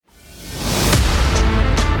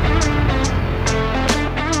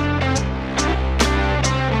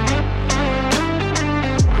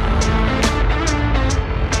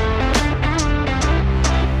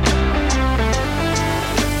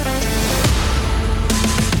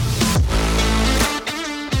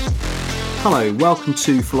Hello, welcome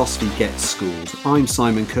to Philosophy Gets Schooled. I'm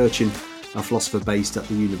Simon Kirchin, a philosopher based at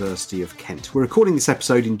the University of Kent. We're recording this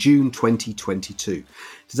episode in June 2022.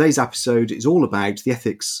 Today's episode is all about the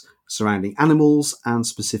ethics surrounding animals and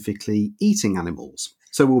specifically eating animals.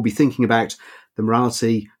 So we'll be thinking about the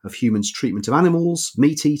morality of humans' treatment of animals,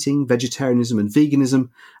 meat eating, vegetarianism and veganism,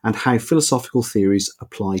 and how philosophical theories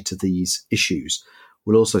apply to these issues.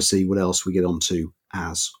 We'll also see what else we get onto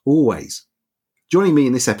as always. Joining me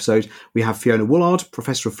in this episode, we have Fiona Woolard,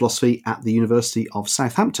 Professor of Philosophy at the University of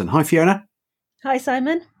Southampton. Hi, Fiona. Hi,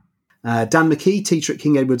 Simon. Dan McKee, teacher at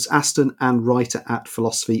King Edward's Aston and writer at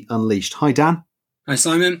Philosophy Unleashed. Hi, Dan. Hi,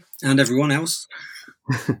 Simon, and everyone else.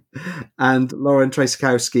 And Lauren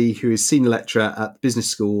Tracekowski, who is Senior Lecturer at the Business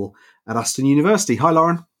School at Aston University. Hi,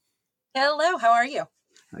 Lauren. Hello, how are you?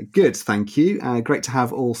 Good, thank you. Great to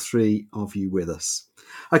have all three of you with us.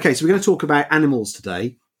 Okay, so we're going to talk about animals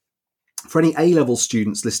today. For any A-level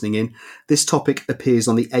students listening in, this topic appears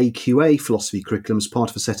on the AQA philosophy curriculum as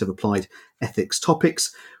part of a set of applied ethics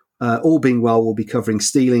topics. All being well, we'll be covering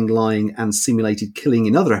stealing, lying and simulated killing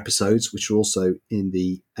in other episodes, which are also in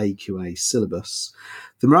the AQA syllabus.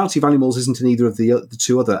 The morality of animals isn't in either of the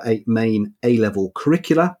two other main A-level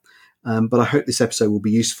curricula, but I hope this episode will be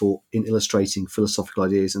useful in illustrating philosophical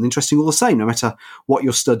ideas and interesting all the same, no matter what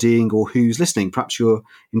you're studying or who's listening. Perhaps you're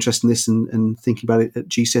interested in this and thinking about it at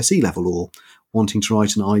GCSE level or wanting to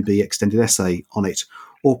write an IB extended essay on it.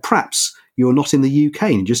 Or perhaps you're not in the UK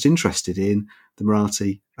and just interested in the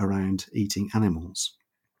morality around eating animals.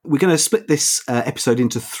 We're going to split this episode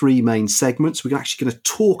into three main segments. We're actually going to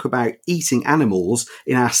talk about eating animals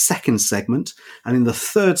in our second segment. And in the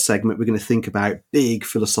third segment, we're going to think about big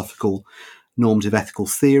philosophical normative ethical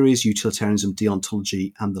theories, utilitarianism,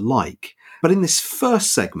 deontology, and the like. But in this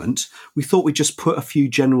first segment, we thought we'd just put a few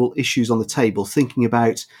general issues on the table, thinking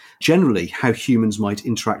about generally how humans might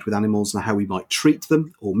interact with animals and how we might treat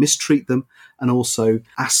them or mistreat them, and also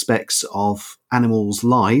aspects of animals'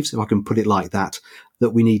 lives, if I can put it like that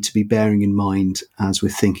we need to be bearing in mind as we're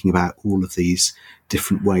thinking about all of these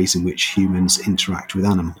different ways in which humans interact with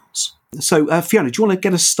animals. So, Fiona, do you want to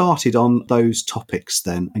get us started on those topics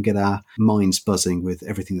then and get our minds buzzing with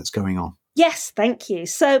everything that's going on? Yes, thank you.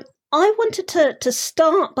 So I wanted to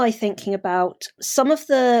start by thinking about some of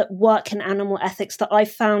the work in animal ethics that I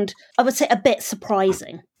found, I would say, a bit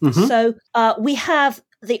surprising. Mm-hmm. So we have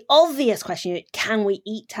the obvious question, can we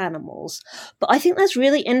eat animals? But I think there's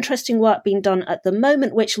really interesting work being done at the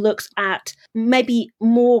moment, which looks at maybe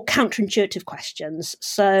more counterintuitive questions.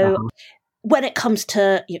 So when it comes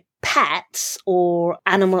to pets or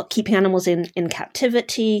keeping animals in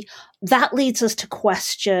captivity, that leads us to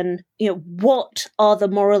question, what are the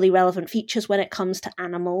morally relevant features when it comes to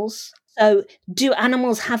animals? So do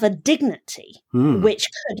animals have a dignity which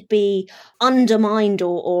could be undermined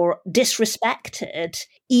or disrespected,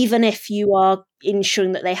 even if you are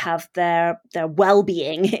ensuring that they have their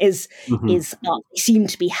well-being is seem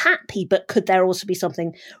to be happy, but could there also be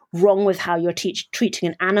something wrong with how you're treating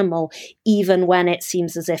an animal, even when it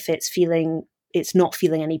seems as if it's not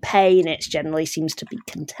feeling any pain, it generally seems to be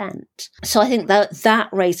content. So I think that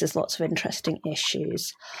raises lots of interesting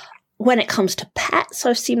issues. When it comes to pets,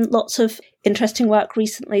 I've seen lots of interesting work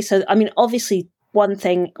recently. So, I mean, obviously, one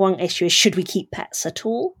issue is, should we keep pets at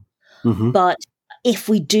all? Mm-hmm. But if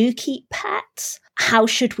we do keep pets, how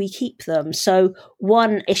should we keep them? So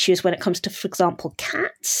one issue is when it comes to, for example,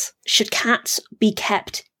 cats. Should cats be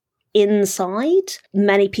kept inside?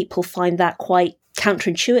 Many people find that quite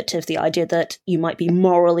counterintuitive, the idea that you might be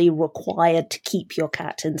morally required to keep your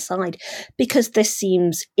cat inside, because this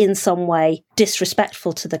seems in some way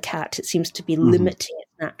disrespectful to the cat. It seems to be limiting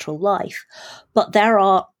its natural life. But there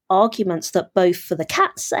are arguments that both for the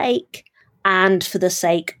cat's sake and for the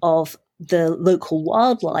sake of the local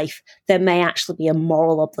wildlife, there may actually be a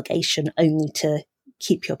moral obligation only to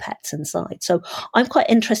keep your pets inside. So I'm quite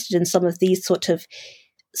interested in some of these sort of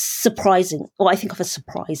surprising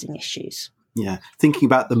issues. Yeah, thinking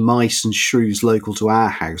about the mice and shrews local to our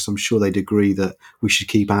house, I'm sure they'd agree that we should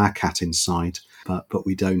keep our cat inside, but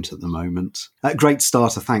we don't at the moment. Great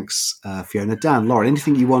starter, thanks, Fiona. Dan, Lauren,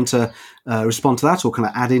 anything you want to respond to that or kind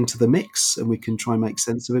of add into the mix, and we can try and make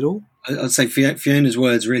sense of it all? I'd say Fiona's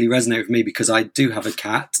words really resonate with me because I do have a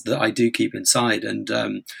cat that I do keep inside, and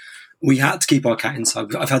we had to keep our cat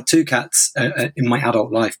inside. I've had two cats in my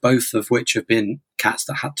adult life, both of which have been cats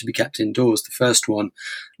that had to be kept indoors. The first one,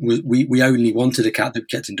 we only wanted a cat that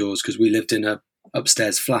kept indoors because we lived in a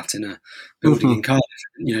upstairs flat in a building in Cardiff.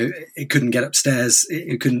 It couldn't get upstairs.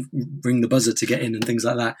 It couldn't ring the buzzer to get in and things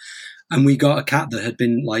like that. And we got a cat that had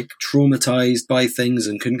been like traumatized by things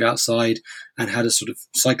and couldn't go outside and had a sort of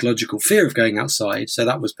psychological fear of going outside. So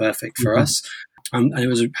that was perfect for us. And it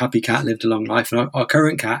was a happy cat, lived a long life. And our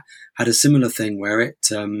current cat had a similar thing where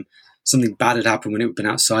something bad had happened when it had been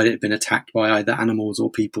outside. It had been attacked by either animals or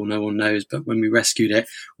people, no one knows. But when we rescued it,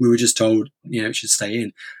 we were just told, it should stay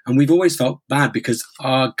in. And we've always felt bad because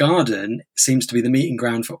our garden seems to be the meeting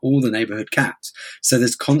ground for all the neighborhood cats. So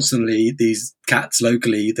there's constantly these cats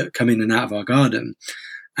locally that come in and out of our garden.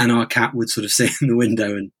 And our cat would sort of sit in the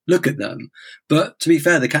window and look at them. But to be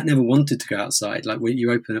fair, the cat never wanted to go outside. Like when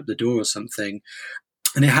you open up the door or something,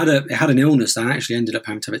 and it had an illness that actually ended up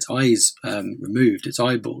having to have its eyes removed, its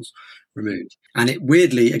eyeballs removed. And it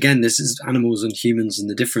weirdly, again, this is animals and humans and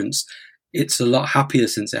the difference. It's a lot happier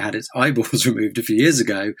since it had its eyeballs removed a few years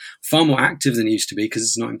ago, far more active than it used to be because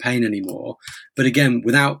it's not in pain anymore. But again,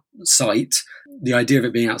 without sight, the idea of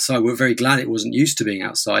it being outside, we're very glad it wasn't used to being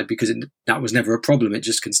outside because that was never a problem. It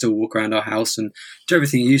just can still walk around our house and do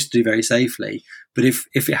everything it used to do very safely. But if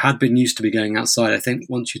it had been used to be going outside, I think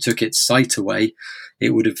once you took its sight away,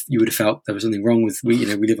 you would have felt there was something wrong with, we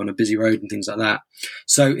live on a busy road and things like that.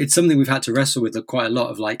 So it's something we've had to wrestle with quite a lot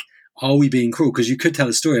of like, are we being cruel? Because you could tell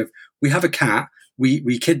a story of, we have a cat,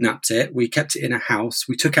 we kidnapped it, we kept it in a house,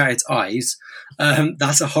 we took out its eyes.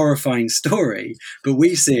 That's a horrifying story, but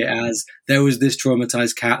we see it as there was this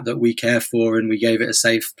traumatized cat that we care for and we gave it a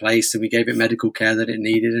safe place and we gave it medical care that it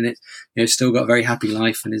needed, and it still got a very happy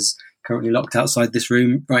life and is currently locked outside this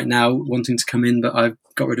room right now wanting to come in, but I've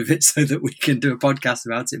got rid of it so that we can do a podcast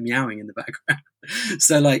about it meowing in the background.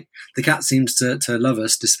 So like the cat seems to love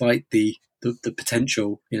us despite the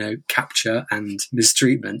potential, capture and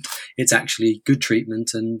mistreatment. It's actually good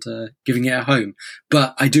treatment and giving it a home.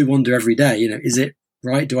 But I do wonder every day, is it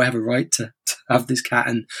right? Do I have a right to have this cat?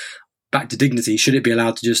 And back to dignity, should it be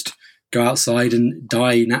allowed to just go outside and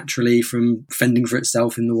die naturally from fending for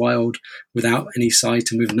itself in the wild without any sight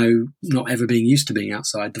and with not ever being used to being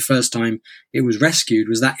outside? The first time it was rescued,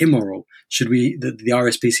 was that immoral? Should the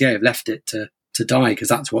RSPCA have left it to die because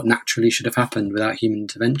that's what naturally should have happened without human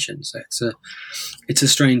intervention? So it's a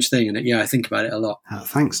strange thing, and I think about it a lot.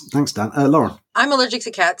 Thanks Dan. Lauren? I'm allergic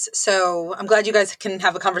to cats, so I'm glad you guys can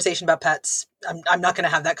have a conversation about pets. I'm not going to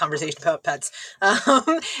have that conversation about pets.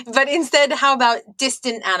 But instead, how about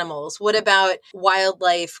distant animals? What about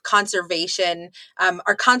wildlife conservation?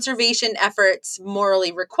 Are conservation efforts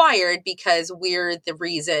morally required because we're the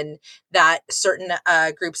reason that certain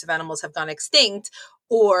groups of animals have gone extinct?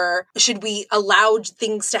 Or should we allow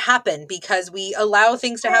things to happen because we allow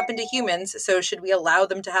things to happen to humans? So should we allow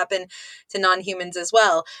them to happen to non-humans as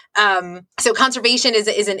well? So conservation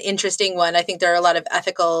is an interesting one. I think there are a lot of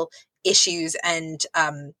ethical issues and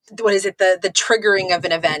the triggering of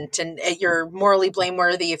an event, and you're morally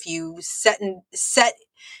blameworthy if you set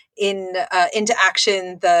into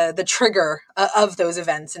action the trigger of those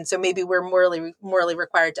events. And so maybe we're morally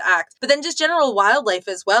required to act. But then just general wildlife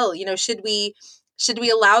as well. Should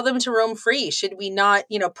we allow them to roam free? Should we not,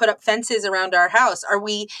 put up fences around our house? Are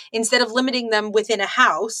we, instead of limiting them within a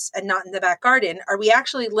house and not in the back garden, are we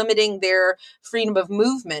actually limiting their freedom of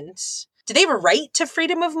movement? Do they have a right to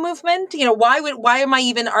freedom of movement? Why am I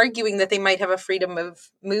even arguing that they might have a freedom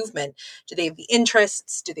of movement? Do they have the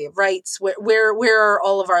interests? Do they have rights? Where are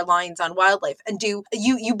all of our lines on wildlife? And do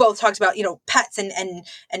you both talked about, pets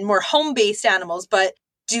and more home-based animals, but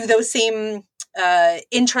do those same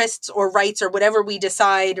interests or rights or whatever we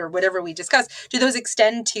decide or whatever we discuss, do those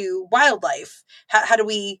extend to wildlife? How do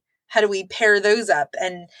we pair those up?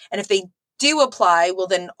 And if they do apply, well,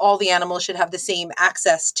 then all the animals should have the same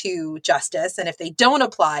access to justice. And if they don't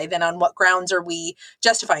apply, then on what grounds are we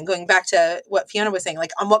justifying? Going back to what Fiona was saying,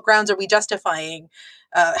 like on what grounds are we justifying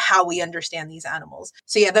how we understand these animals?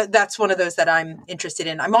 So yeah, that's one of those that I'm interested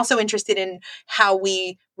in. I'm also interested in how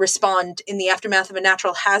we respond in the aftermath of a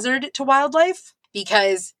natural hazard to wildlife,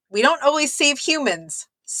 because we don't always save humans.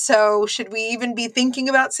 So should we even be thinking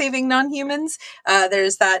about saving non-humans?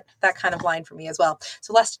 There's that kind of line for me as well.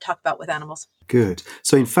 So less to talk about with animals. Good.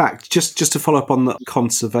 So in fact, just to follow up on the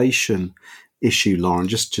conservation issue, Lauren,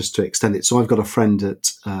 just to extend it. So I've got a friend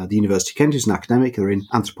at the University of Kent who's an academic. They're in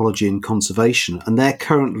anthropology and conservation. And they're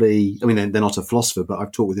currently, they're not a philosopher, but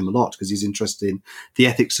I've talked with him a lot because he's interested in the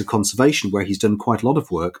ethics of conservation, where he's done quite a lot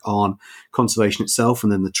of work on conservation itself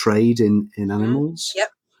and then the trade in animals.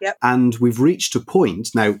 Yep. And we've reached a point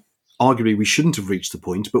now. Arguably, we shouldn't have reached the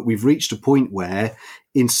point, but we've reached a point where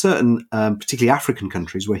in certain, particularly African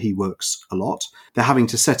countries where he works a lot, they're having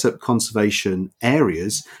to set up conservation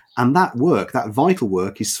areas. And that vital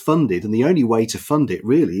work is funded. And the only way to fund it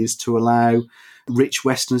really is to allow rich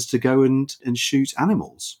Westerners to go and shoot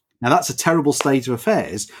animals. Now, that's a terrible state of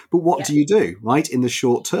affairs, but what do you do, right, in the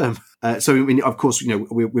short term? So, I mean, of course,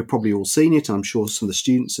 we've probably all seen it. I'm sure some of the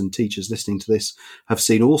students and teachers listening to this have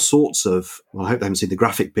seen all sorts of, well, I hope they haven't seen the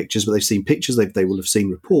graphic pictures, but they've seen pictures. They will have seen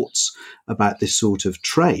reports about this sort of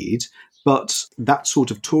trade. But that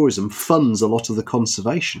sort of tourism funds a lot of the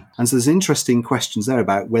conservation. And so there's interesting questions there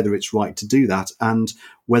about whether it's right to do that and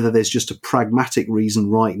whether there's just a pragmatic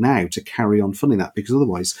reason right now to carry on funding that, because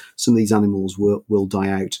otherwise some of these animals will die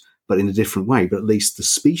out, but in a different way. But at least the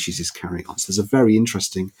species is carrying on. So there's a very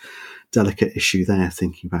interesting, delicate issue there,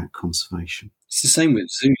 thinking about conservation. It's the same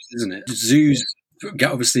with zoos, isn't it? Zoos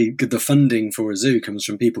get, obviously, the funding for a zoo comes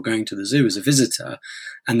from people going to the zoo as a visitor,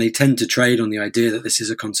 and they tend to trade on the idea that this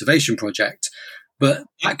is a conservation project. But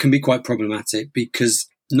that can be quite problematic because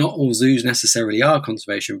not all zoos necessarily are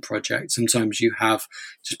conservation projects. Sometimes you have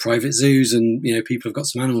just private zoos and, people have got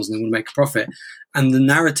some animals and they want to make a profit. And the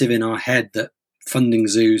narrative in our head that funding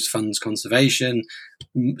zoos funds conservation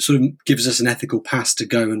sort of gives us an ethical pass to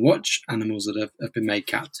go and watch animals that have been made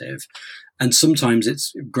captive. And sometimes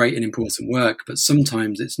it's great and important work, but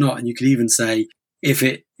sometimes it's not. And you could even say, if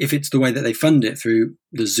it's the way that they fund it through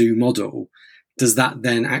the zoo model, does that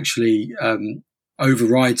then actually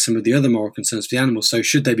override some of the other moral concerns for the animals? So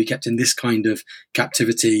should they be kept in this kind of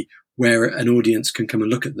captivity where an audience can come and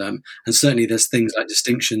look at them? And certainly there's things like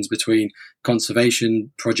distinctions between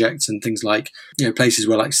conservation projects and things like, places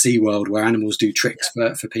where like SeaWorld, where animals do tricks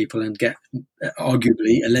for people and get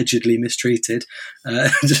arguably, allegedly mistreated,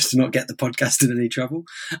 just to not get the podcast in any trouble.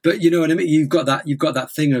 But you know what I mean? You've got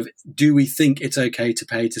that thing of, do we think it's okay to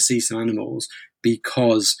pay to see some animals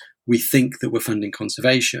because we think that we're funding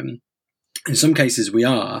conservation? In some cases we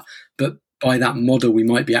are, but by that model, we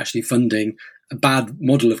might be actually funding a bad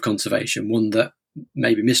model of conservation, one that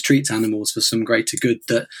maybe mistreats animals for some greater good,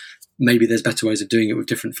 that maybe there's better ways of doing it with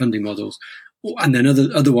different funding models. And then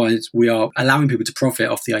otherwise, we are allowing people to profit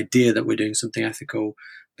off the idea that we're doing something ethical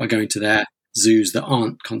by going to their zoos that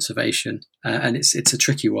aren't conservation. And it's a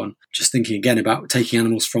tricky one. Just thinking again about taking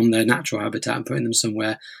animals from their natural habitat and putting them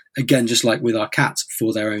somewhere, again, just like with our cats,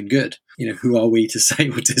 for their own good. Who are we to say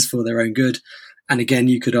what is for their own good? And again,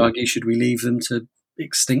 you could argue, should we leave them to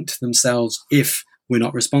extinct themselves if we're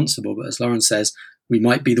not responsible? But as Lauren says, we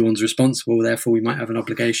might be the ones responsible, therefore we might have an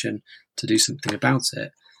obligation to do something about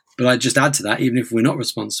it. But I'd just add to that, even if we're not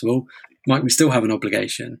responsible, might we still have an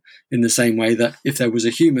obligation, in the same way that if there was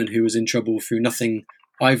a human who was in trouble through nothing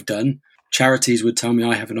I've done, charities would tell me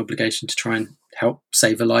I have an obligation to try and help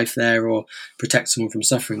save a life there or protect someone from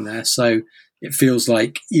suffering there. So it feels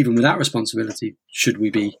like even without responsibility, should we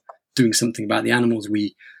be doing something about the animals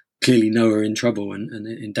we clearly know are in trouble and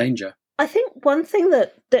in danger? I think one thing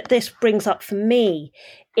that this brings up for me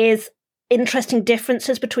is interesting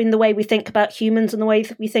differences between the way we think about humans and the way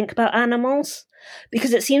that we think about animals.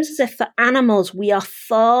 Because it seems as if for animals, we are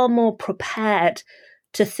far more prepared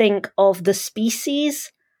to think of the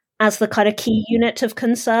species as the kind of key unit of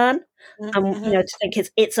concern. And, to think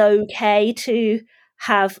it's okay to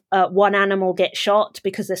have one animal get shot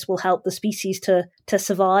because this will help the species to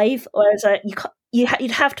survive. Whereas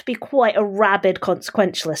you'd have to be quite a rabid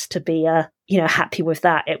consequentialist to be happy with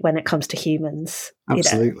that when it comes to humans.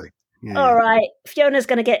 Absolutely. Yeah, all right, Fiona's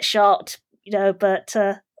going to get shot, but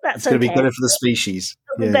that's it's going to be better for the species.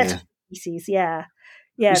 Better for the species, yeah.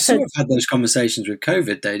 We sort of had those conversations with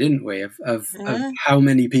COVID, though, didn't we? Of how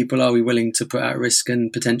many people are we willing to put at risk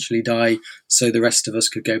and potentially die so the rest of us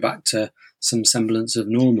could go back to some semblance of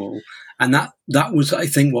normal. And that was, I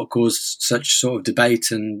think, what caused such sort of debate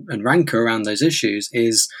and rancor around those issues.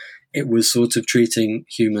 Is it was sort of treating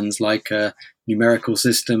humans like a numerical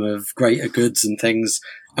system of greater goods and things,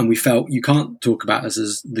 and we felt you can't talk about us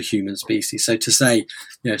as the human species. So to say,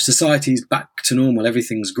 society's back to normal,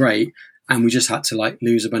 everything's great, and we just had to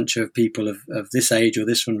lose a bunch of people of this age or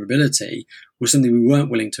this vulnerability was something we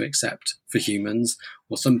weren't willing to accept for humans,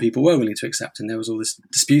 or some people were willing to accept, and there was all this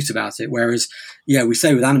dispute about it. Whereas, we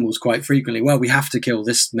say with animals quite frequently, well, we have to kill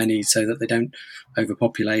this many so that they don't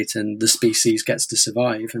overpopulate and the species gets to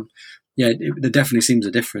survive. And there definitely seems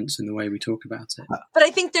a difference in the way we talk about it. But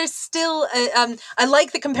I think there's still, I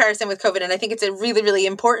like the comparison with COVID, and I think it's a really, really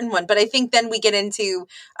important one. But I think then we get into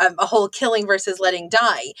a whole killing versus letting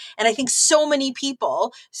die. And I think so many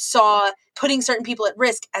people saw putting certain people at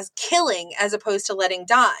risk as killing as opposed to letting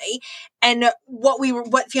die. And what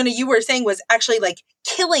Fiona, you were saying was actually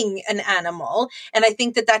killing an animal. And I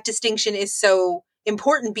think that distinction is so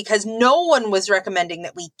important because no one was recommending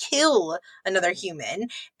that we kill another human.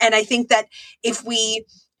 And I think that if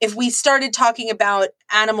we started talking about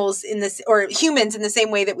animals or humans in the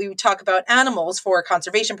same way that we would talk about animals for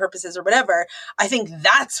conservation purposes or whatever, I think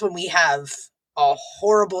that's when we have a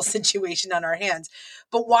horrible situation on our hands.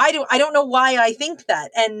 But I don't know why I think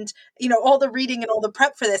that. And, all the reading and all the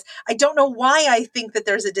prep for this, I don't know why I think that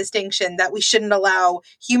there's a distinction that we shouldn't allow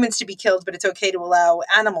humans to be killed, but it's okay to allow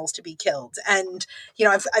animals to be killed. And,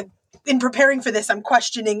 I've in preparing for this, I'm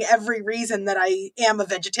questioning every reason that I am a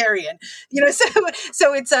vegetarian,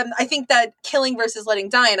 so it's, I think that killing versus letting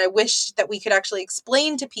die. And I wish that we could actually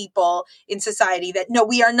explain to people in society that, no,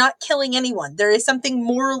 we are not killing anyone. There is something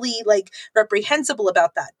morally reprehensible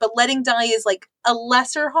about that, but letting die is a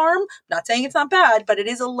lesser harm. I'm not saying it's not bad, but it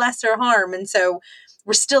is a lesser harm. And so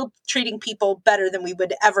we're still treating people better than we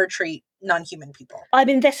would ever treat non-human people. I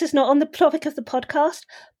mean, this is not on the topic of the podcast,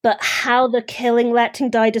 but how the killing, letting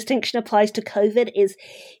die distinction applies to COVID is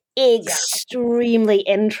extremely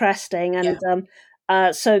interesting.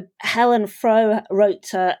 And so Helen Froh wrote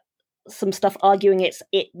some stuff arguing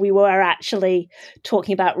we were actually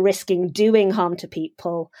talking about risking doing harm to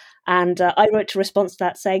people. And I wrote a response to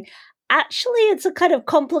that saying, actually, it's a kind of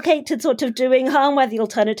complicated sort of doing harm where the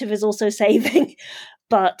alternative is also saving.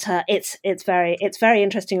 But it's very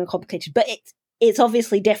interesting and complicated. But it's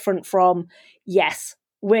obviously different from, yes,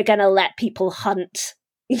 we're going to let people hunt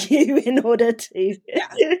you in order to.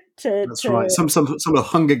 That's right. Some sort of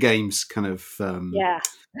Hunger Games kind of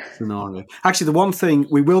scenario. Actually, the one thing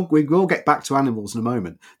we will get back to animals in a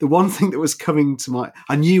moment. The one thing that was coming to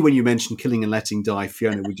I knew when you mentioned killing and letting die,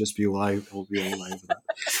 Fiona would just be all over that.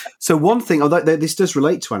 So one thing, although this does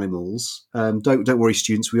relate to animals, don't worry,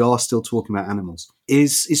 students, we are still talking about animals.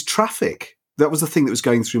 Is traffic? That was the thing that was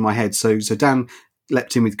going through my head. So Dan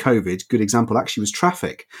leapt in with COVID. Good example actually was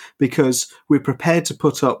traffic, because we're prepared to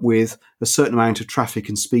put up with a certain amount of traffic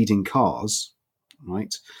and speeding cars,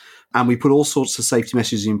 right? And we put all sorts of safety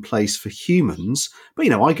measures in place for humans. But,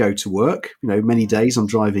 I go to work, many days I'm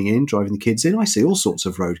driving the kids in. I see all sorts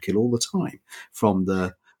of roadkill all the time from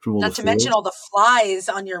all Not to mention all the flies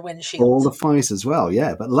on your windshield. All the flies as well,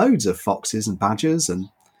 yeah. But loads of foxes and badgers. And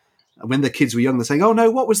when the kids were young, they're saying, oh, no,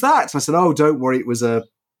 what was that? And I said, oh, don't worry, it was a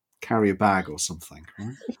carrier bag or something.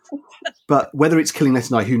 Right? But whether it's killing,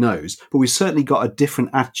 letting die, who knows? But we've certainly got a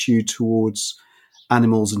different attitude towards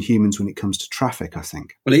animals and humans when it comes to traffic, I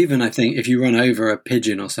think. Well, even I think if you run over a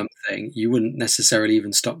pigeon or something, you wouldn't necessarily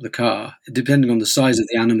even stop the car. Depending on the size of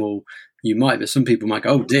the animal, you might, but some people might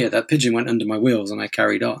go, oh dear, that pigeon went under my wheels and I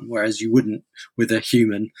carried on. Whereas you wouldn't with a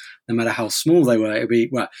human, no matter how small they were. It'd be,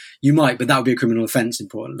 well, you might, but that would be a criminal offence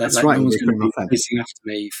important. That's right. No one's going to be chasing after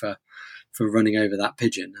me for running over that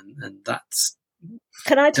pigeon. And that's...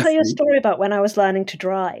 Can I tell you a story about when I was learning to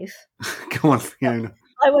drive? Go on, Fiona.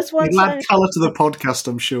 I was once... It'll add colour to the podcast,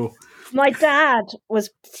 I'm sure. My dad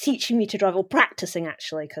was teaching me to drive, or practicing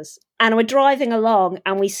actually, and we're driving along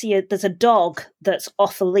and we see there's a dog that's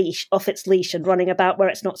off its leash and running about where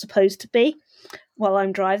it's not supposed to be while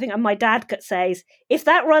I'm driving. And my dad says, if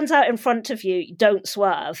that runs out in front of you, don't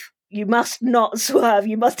swerve. You must not swerve.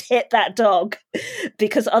 You must hit that dog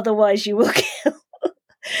because otherwise you will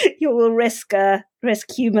you will risk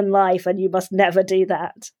human life, and you must never do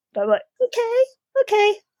that. And I'm like, okay.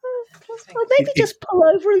 Well, maybe just pull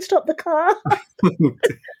over and stop the car.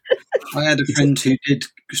 I had a friend who did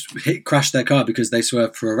crash their car because they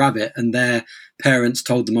swerved for a rabbit, and their parents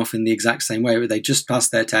told them off in the exact same way. They just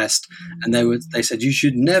passed their test, and they said you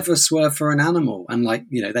should never swerve for an animal. And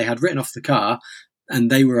they had written off the car,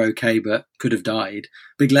 and they were okay, but could have died.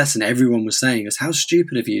 Big lesson everyone was saying is how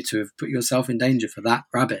stupid of you to have put yourself in danger for that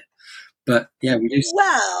rabbit. But yeah, we do.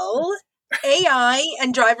 Well, AI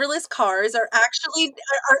and driverless cars are actually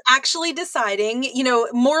deciding,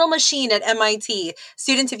 Moral Machine at MIT.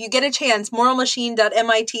 Students, if you get a chance,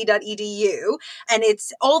 moralmachine.mit.edu. And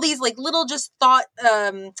it's all these little just thought,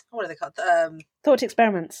 what are they called? Thought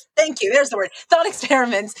experiments. Thank you. There's the word. Thought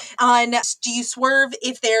experiments on, do you swerve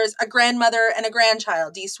if there's a grandmother and a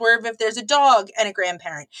grandchild? Do you swerve if there's a dog and a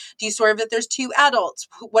grandparent? Do you swerve if there's two adults?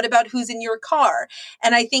 What about who's in your car?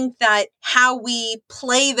 And I think that how we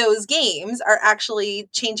play those games are actually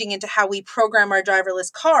changing into how we program our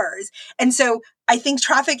driverless cars. And so I think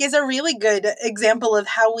traffic is a really good example of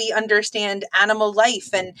how we understand animal life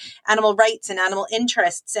and animal rights and animal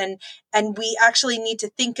interests. And we actually need to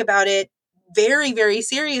think about it very, very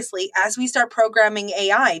seriously as we start programming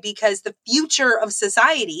AI, because the future of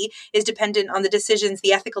society is dependent on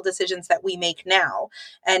the ethical decisions that we make now.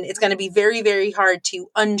 And it's going to be very, very hard to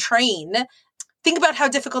untrain think about how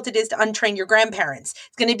difficult it is to untrain your grandparents.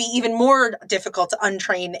 It's going to be even more difficult to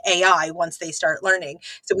untrain AI once they start learning.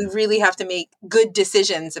 So we really have to make good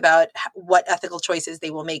decisions about what ethical choices they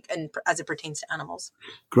will make and as it pertains to animals.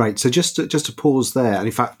 Great. So just to pause there, and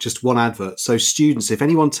in fact, just one advert. So students, if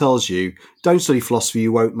anyone tells you, don't study philosophy,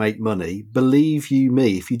 you won't make money, believe you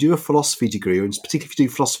me, if you do a philosophy degree, and particularly if you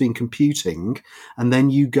do philosophy and computing, and then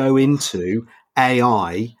you go into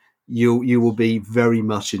AI, you will be very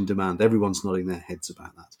much in demand. Everyone's nodding their heads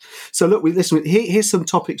about that. So look, here's some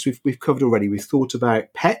topics we've covered already. We've thought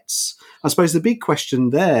about pets. I suppose the big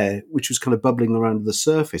question there, which was kind of bubbling around the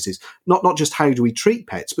surface, is not just how do we treat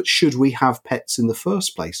pets, but should we have pets in the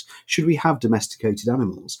first place? Should we have domesticated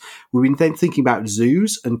animals? We've been then thinking about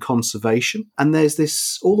zoos and conservation. And there's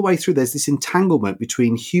this, all the way through, there's this entanglement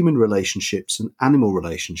between human relationships and animal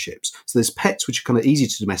relationships. So there's pets, which are kind of easy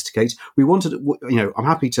to domesticate. We wanted, I'm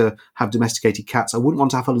happy to have domesticated cats. I wouldn't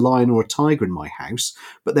want to have a lion or a tiger in my house,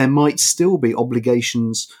 but there might still be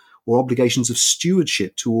obligations of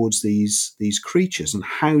stewardship towards these creatures. And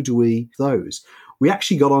how do we those? We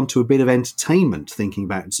actually got onto a bit of entertainment thinking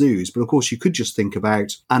about zoos, but of course you could just think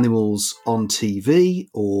about animals on TV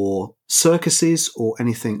or circuses or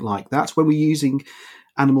anything like that. When we're using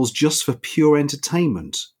animals just for pure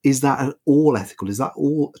entertainment, is that at all ethical? Is that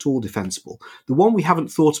at all defensible? The one we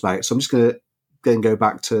haven't thought about, so I'm just going to then go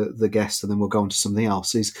back to the guest and then we'll go on to something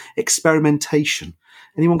else, is experimentation.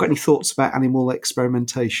 Anyone got any thoughts about animal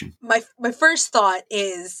experimentation? My first thought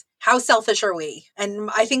is, how selfish are we? And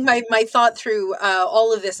I think my thought through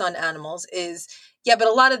all of this on animals is, yeah, but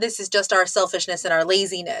a lot of this is just our selfishness and our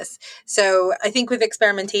laziness. So I think with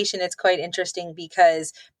experimentation, it's quite interesting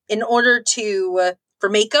because in order to, for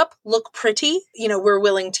makeup, look pretty, we're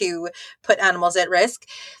willing to put animals at risk.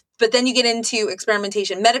 But then you get into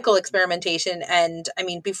experimentation, medical experimentation. And I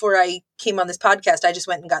mean, before I came on this podcast, I just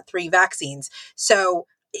went and got 3 vaccines. So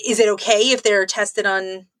is it okay if they're tested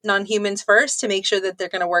on non-humans first to make sure that they're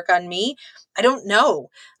going to work on me? I don't know.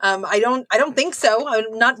 I don't think so.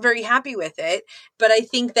 I'm not very happy with it. But I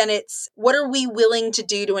think then it's, what are we willing to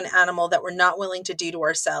do to an animal that we're not willing to do to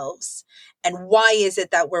ourselves? And why is it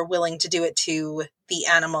that we're willing to do it to the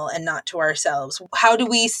animal and not to ourselves? How do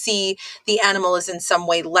we see the animal as in some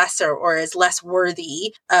way lesser or as less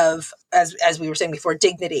worthy of, as we were saying before,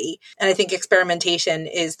 dignity? And I think experimentation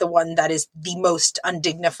is the one that is the most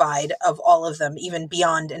undignified of all of them, even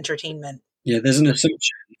beyond entertainment. Yeah, there's an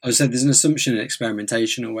assumption. I would say there's an assumption in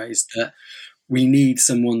experimentation always that we need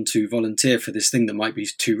someone to volunteer for this thing that might be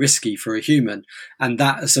too risky for a human. And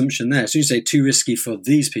that assumption there, as you say, too risky for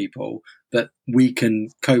these people, but we can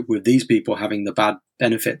cope with these people having the bad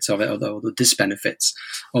benefits of it or the disbenefits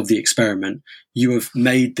of the experiment. You have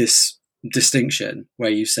made this distinction where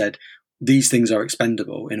you said these things are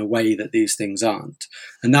expendable in a way that these things aren't.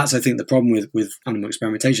 And that's, I think, the problem with animal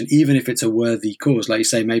experimentation, even if it's a worthy cause, like you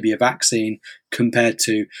say, maybe a vaccine compared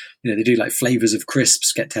to, they do like flavors of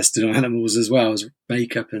crisps get tested on animals as well as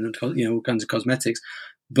makeup and, all kinds of cosmetics.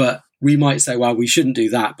 But we might say, well, we shouldn't do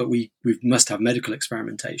that, but we must have medical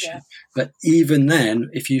experimentation. Yeah. But even then,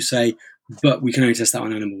 if you say, but we can only test that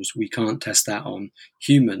on animals, we can't test that on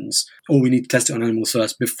humans, or we need to test it on animals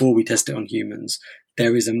first before we test it on humans,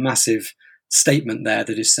 there is a massive statement there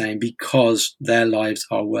that is saying because their lives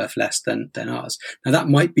are worth less than ours. Now, that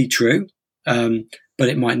might be true, but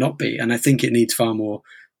it might not be. And I think it needs far more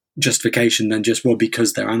justification than just, well,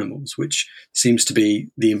 because they're animals, which seems to be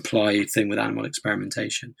the implied thing with animal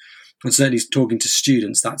experimentation. And certainly talking to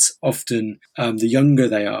students, that's often the younger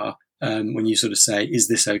they are, when you sort of say, is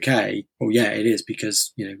this okay? Well, yeah, it is,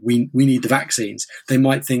 because we need the vaccines. They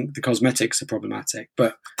might think the cosmetics are problematic,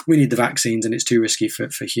 but we need the vaccines and it's too risky for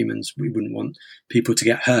humans. We wouldn't want people to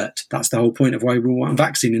get hurt. That's the whole point of why we want a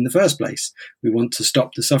vaccine in the first place. We want to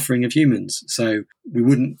stop the suffering of humans. So we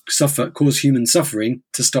wouldn't cause human suffering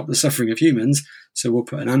to stop the suffering of humans. So we'll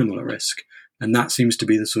put an animal at risk. And that seems to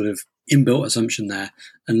be the sort of inbuilt assumption there,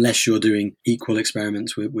 unless you're doing equal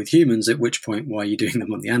experiments with humans, at which point, why are you doing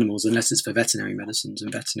them on the animals, unless it's for veterinary medicines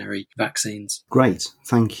and veterinary vaccines? Great,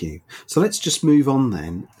 thank you. So let's just move on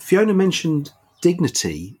then. Fiona mentioned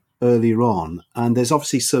dignity earlier on, and there's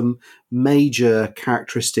obviously some major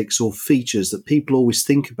characteristics or features that people always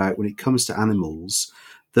think about when it comes to animals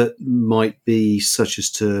that might be such as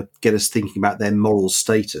to get us thinking about their moral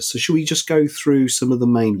status. So should we just go through some of the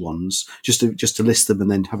main ones, just to list them and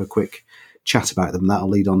then have a quick chat about them? That'll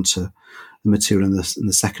lead on to the material in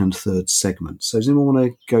the second and third segment. So does anyone want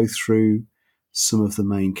to go through some of the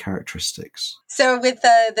main characteristics? So with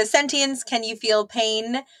the sentience, can you feel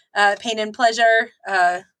pain and pleasure?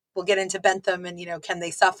 we'll get into Bentham and, can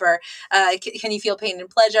they suffer? Can you feel pain and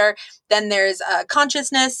pleasure? Then there's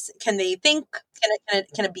consciousness. Can they think?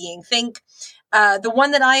 Can a being think? The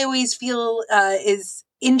one that I always feel is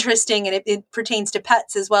interesting, and it pertains to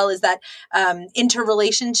pets as well, is that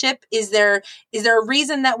interrelationship. Is there a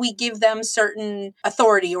reason that we give them certain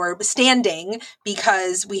authority or standing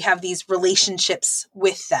because we have these relationships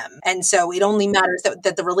with them? And so it only matters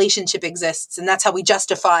that the relationship exists, and that's how we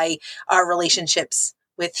justify our relationships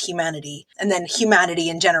with humanity. And then humanity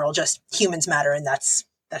in general, just humans matter, and that's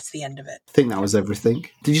the end of it. I think that was everything.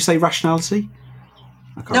 Did you say rationality?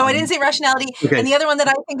 No, I didn't say rationality. Okay. And the other one that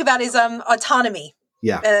I think about is autonomy.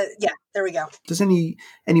 Yeah. There we go. Does any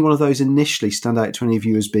one of those initially stand out to any of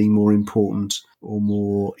you as being more important or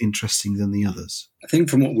more interesting than the others? I think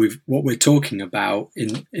from what we're talking about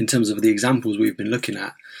in terms of the examples we've been looking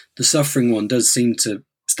at, the suffering one does seem to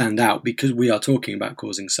stand out because we are talking about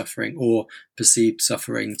causing suffering or perceived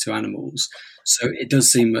suffering to animals. So it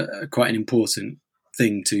does seem quite an important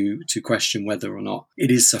thing to question whether or not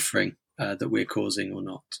it is suffering that we're causing or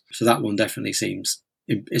not. So that one definitely seems.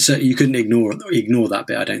 So you couldn't ignore that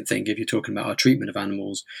bit, I don't think, if you're talking about our treatment of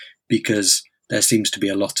animals, because there seems to be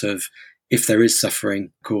a lot of, if there is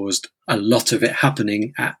suffering caused, a lot of it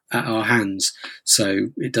happening at our hands. So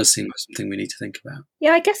it does seem like something we need to think about.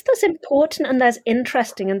 Yeah, I guess there's important and there's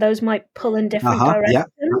interesting, and those might pull in different directions.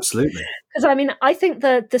 Yeah, absolutely. Because, I think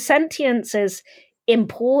the sentience is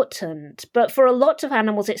important, but for a lot of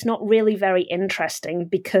animals, it's not really very interesting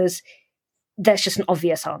because there's just an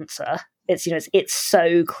obvious answer. It's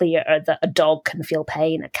so clear that a dog can feel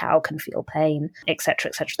pain, a cow can feel pain, etc.,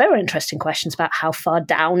 etc. There are interesting questions about how far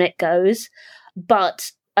down it goes,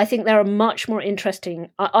 but I think there are much more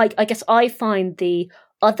interesting. I guess I find the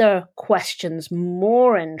other questions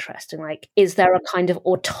more interesting. Like, is there a kind of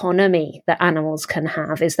autonomy that animals can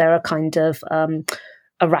have? Is there a kind of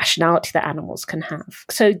a rationality that animals can have?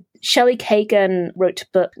 So Shelley Kagan wrote a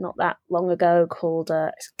book not that long ago called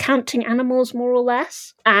Counting Animals, More or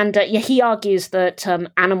Less. And he argues that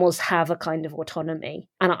animals have a kind of autonomy.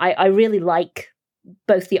 And I really like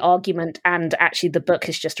both the argument and actually the book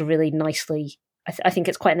is just a really nicely, I think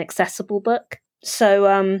it's quite an accessible book.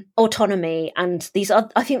 So autonomy and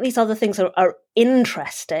I think these other things are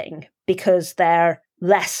interesting because they're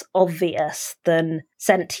less obvious than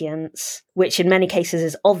sentience, which in many cases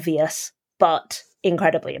is obvious, but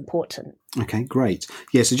incredibly important. Okay, great.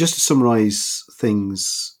 Yeah, so just to summarise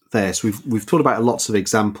things there, so we've talked about lots of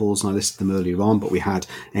examples, and I listed them earlier on, but we had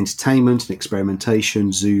entertainment and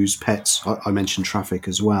experimentation, zoos, pets, I mentioned traffic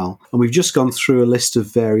as well. And we've just gone through a list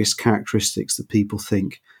of various characteristics that people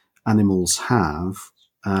think animals have.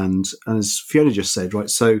 And as Fiona just said, right,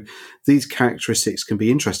 so these characteristics can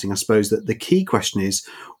be interesting. I suppose that the key question is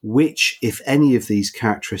which, if any of these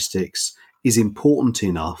characteristics, is important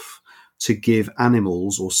enough to give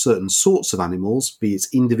animals or certain sorts of animals, be it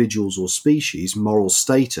individuals or species, moral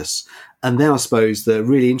status. And then I suppose the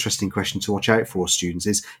really interesting question to watch out for, students,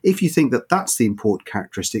 is if you think that that's the important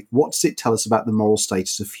characteristic, what does it tell us about the moral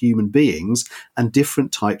status of human beings and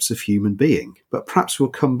different types of human being? But perhaps we'll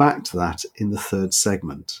come back to that in the third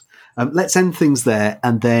segment. Let's end things there.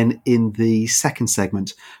 And then in the second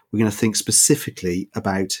segment, we're going to think specifically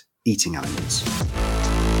about eating animals.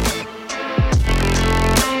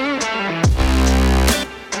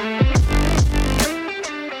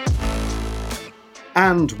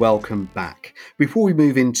 And welcome back. Before we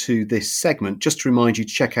move into this segment, just to remind you to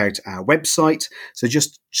check out our website. So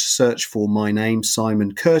just search for my name,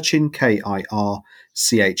 Simon Kirchin, Kirchin.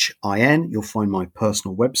 You'll find my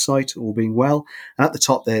personal website, all being well. And at the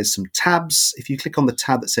top, there's some tabs. If you click on the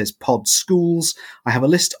tab that says Pod Schools, I have a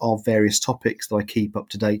list of various topics that I keep up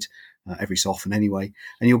to date every so often anyway.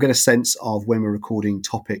 And you'll get a sense of when we're recording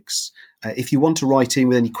topics. If you want to write in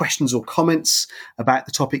with any questions or comments about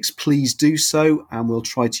the topics, please do so, and we'll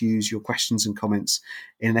try to use your questions and comments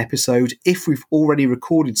in an episode. If we've already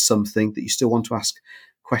recorded something that you still want to ask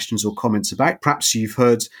questions or comments about, perhaps you've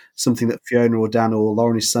heard something that Fiona or Dan or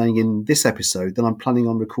Lauren is saying in this episode, then I'm planning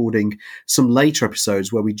on recording some later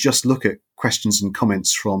episodes where we just look at questions and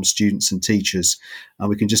comments from students and teachers, and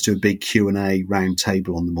we can just do a big Q&A round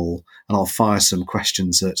table on them all, and I'll fire some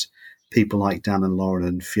questions at people like Dan and Lauren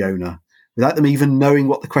and Fiona without them even knowing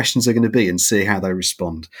what the questions are going to be and see how they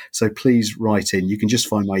respond. So please write in. You can just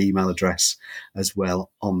find my email address as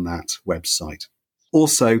well on that website.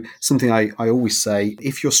 Also, something I always say,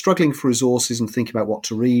 if you're struggling for resources and thinking about what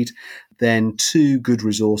to read, then two good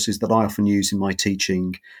resources that I often use in my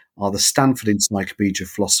teaching are the Stanford Encyclopedia of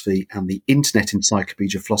Philosophy and the Internet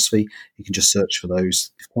Encyclopedia of Philosophy. You can just search for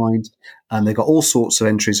those to find. And they've got all sorts of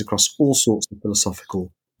entries across all sorts of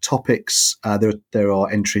philosophical topics. There are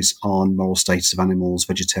entries on moral status of animals,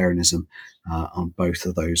 vegetarianism, on both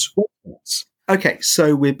of those websites. Okay,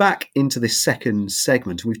 so we're back into this second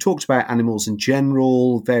segment. We've talked about animals in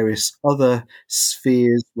general, various other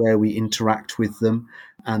spheres where we interact with them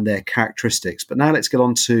and their characteristics. But now let's get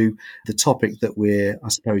on to the topic that we're, I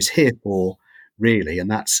suppose, here for, really, and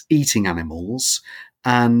that's eating animals.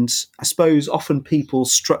 And I suppose often people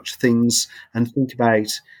structure things and think about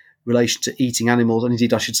relation to eating animals, and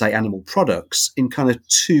indeed I should say animal products, in kind of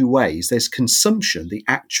two ways. There's consumption, the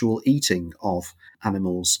actual eating of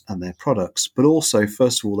animals and their products, but also,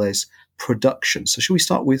 first of all, there's production. So should we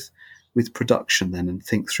start with production then and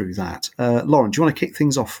think through that? Lauren, do you want to kick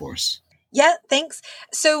things off for us? Yeah, thanks.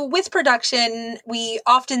 So with production, we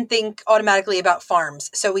often think automatically about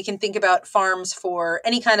farms. So we can think about farms for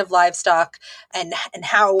any kind of livestock and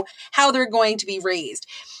how they're going to be raised.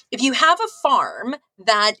 If you have a farm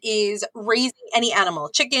that is raising any animal,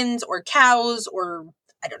 chickens or cows or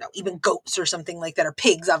I don't know, even goats or something like that, or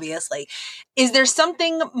pigs, obviously, is there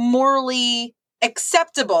something morally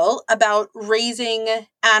acceptable about raising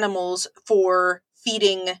animals for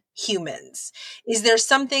feeding humans? Is there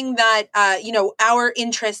something that, our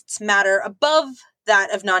interests matter above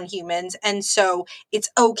that of non-humans, and so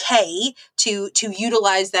it's okay to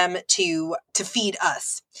utilize them to feed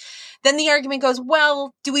us? Then the argument goes,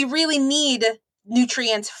 well, do we really need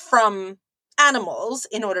nutrients from animals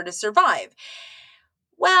in order to survive?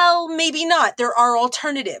 Well, maybe not. There are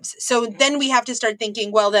alternatives. So then we have to start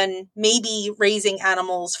thinking, well, then maybe raising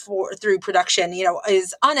animals through production,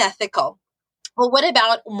 is unethical. Well, what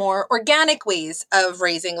about more organic ways of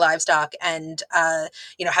raising livestock and,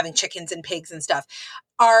 having chickens and pigs and stuff?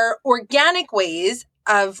 Our organic ways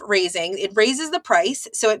of raising, it raises the price.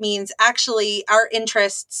 So it means actually our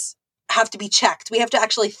interests have to be checked. We have to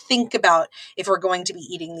actually think about if we're going to be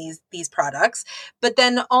eating these products. But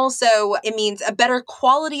then also it means a better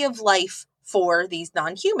quality of life for these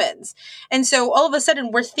non-humans. And so all of a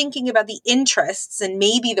sudden we're thinking about the interests and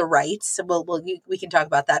maybe the rights. We can talk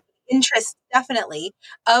about that. Interests definitely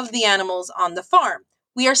of the animals on the farm.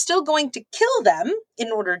 We are still going to kill them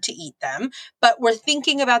in order to eat them, but we're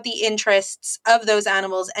thinking about the interests of those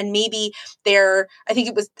animals, and maybe I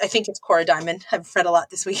think it's Cora Diamond, I've read a lot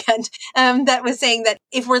this weekend, that was saying that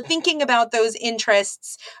if we're thinking about those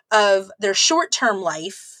interests of their short-term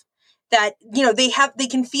life, that, they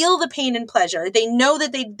can feel the pain and pleasure. They know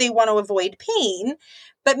that they want to avoid pain,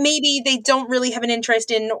 but maybe they don't really have an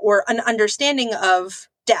interest in or an understanding of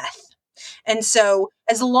death. And so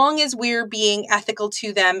as long as we're being ethical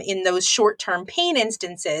to them in those short-term pain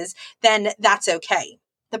instances, then that's okay.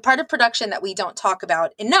 The part of production that we don't talk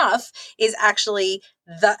about enough is actually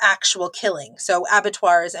the actual killing. So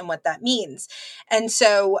abattoirs and what that means. And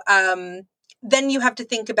so then you have to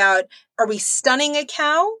think about, are we stunning a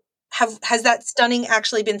cow? Has that stunning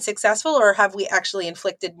actually been successful, or have we actually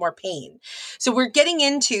inflicted more pain? So we're getting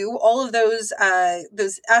into all of those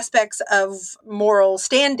aspects of moral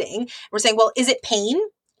standing. We're saying, well, is it pain?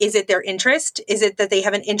 Is it their interest? Is it that they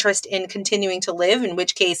have an interest in continuing to live? In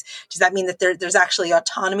which case, does that mean that there's actually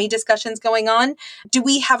autonomy discussions going on? Do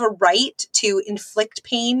we have a right to inflict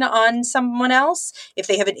pain on someone else if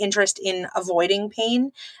they have an interest in avoiding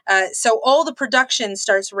pain? So all the production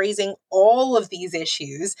starts raising all of these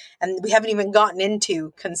issues, and we haven't even gotten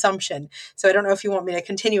into consumption. So I don't know if you want me to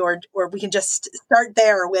continue, or we can just start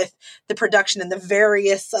there with the production and the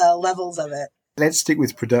various levels of it. Let's stick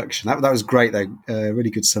with production. That was great, though. Really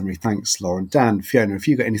good summary. Thanks, Lauren. Dan, Fiona, have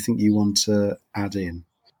you got anything you want to add in?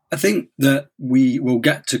 I think that we will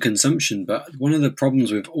get to consumption, but one of the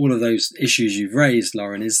problems with all of those issues you've raised,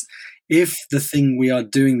 Lauren, is if the thing we are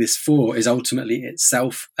doing this for is ultimately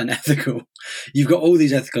itself unethical, you've got all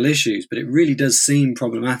these ethical issues, but it really does seem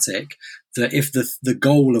problematic that if the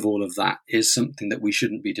goal of all of that is something that we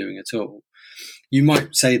shouldn't be doing at all. You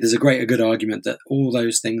might say there's a good argument that all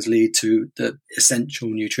those things lead to the essential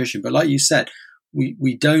nutrition. But like you said,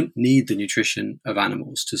 we don't need the nutrition of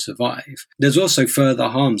animals to survive. There's also further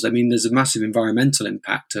harms. I mean, there's a massive environmental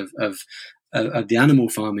impact of the animal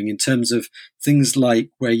farming in terms of things like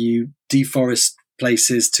where you deforest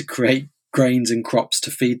places to create grains and crops to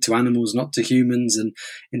feed to animals, not to humans. And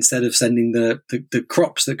instead of sending the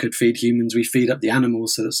crops that could feed humans, we feed up the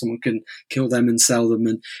animals so that someone can kill them and sell them.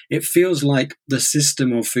 And it feels like the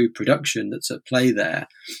system of food production that's at play there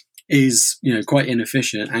is, quite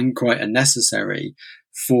inefficient and quite unnecessary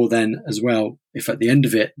for then as well. If at the end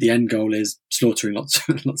of it, the end goal is slaughtering lots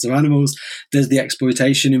of animals, there's the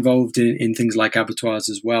exploitation involved in things like abattoirs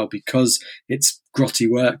as well, because it's grotty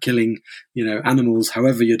work, killing animals,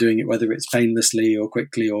 however you're doing it, whether it's painlessly or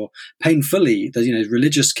quickly or painfully. There's,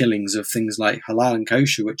 religious killings of things like halal and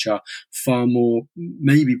kosher, which are far more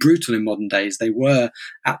maybe brutal in modern days. They were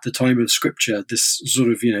at the time of scripture this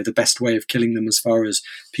sort of, the best way of killing them as far as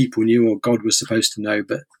people knew or God was supposed to know.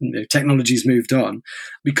 But technology's moved on.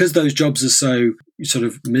 Because those jobs are so sort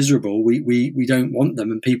of miserable, we don't want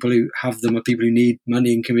them, and people who have them are people who need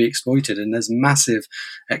money and can be exploited, and there's massive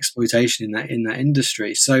exploitation in that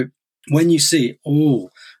industry. So when you see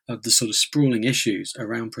all of the sort of sprawling issues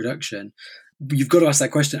around production, you've got to ask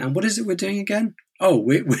that question, and what is it we're doing again?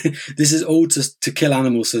 This is all to kill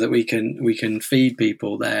animals so that we can feed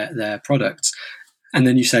people their products. And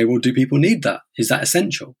then you say, well, do people need that? Is that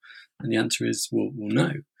essential? And the answer is, well,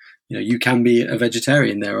 no. You can be a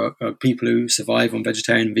vegetarian. There are people who survive on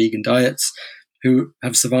vegetarian and vegan diets who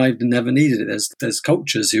have survived and never needed it. There's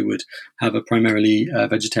cultures who would have a primarily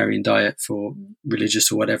vegetarian diet for religious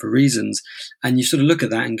or whatever reasons. And you sort of look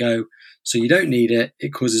at that and go, so you don't need it.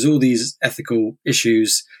 It causes all these ethical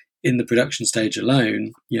issues in the production stage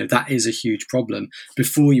alone. That is a huge problem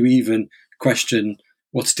before you even question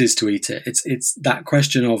what it is to eat it. It's that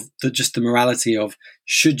question of just the morality of,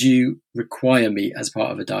 should you require meat as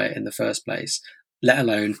part of a diet in the first place, let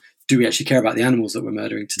alone do we actually care about the animals that we're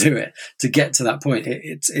murdering to do it? To get to that point,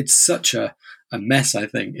 it's such a mess, I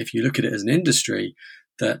think, if you look at it as an industry,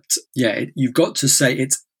 that you've got to say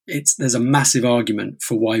there's a massive argument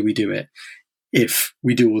for why we do it, if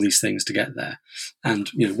we do all these things to get there. And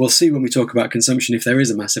we'll see when we talk about consumption if there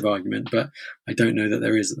is a massive argument, but I don't know that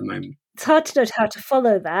there is at the moment. It's hard to know how to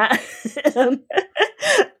follow that.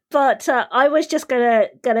 But I was just gonna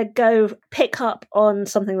go pick up on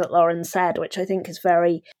something that Lauren said, which I think is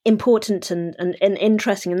very important and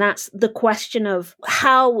interesting, and that's the question of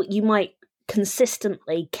how you might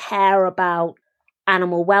consistently care about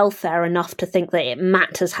animal welfare enough to think that it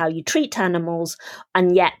matters how you treat animals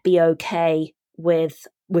and yet be okay with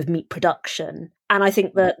meat production. And I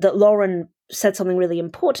think that Lauren said something really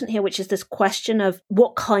important here, which is this question of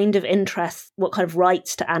what kind of interests, what kind of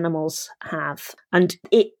rights do animals have. And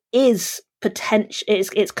it is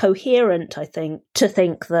it's coherent, I think, to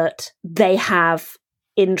think that they have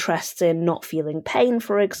interests in not feeling pain,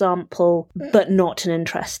 for example, but not an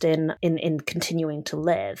interest in continuing to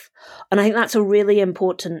live. And I think that's a really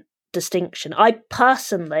important distinction. I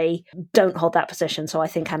personally don't hold that position, so I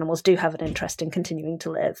think animals do have an interest in continuing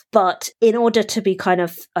to live. But in order to be kind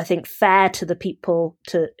of, I think, fair to the people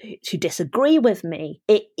who disagree with me,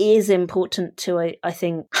 it is important to, I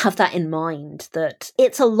think, have that in mind, that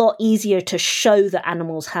it's a lot easier to show that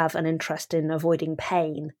animals have an interest in avoiding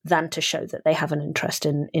pain than to show that they have an interest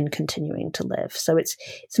in continuing to live. So it's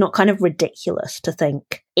not kind of ridiculous to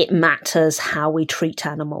think it matters how we treat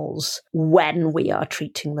animals when we are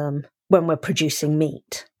treating them, when we're producing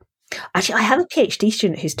meat. Actually, I have a PhD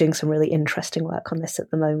student who's doing some really interesting work on this at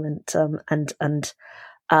the moment, and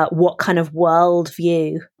what kind of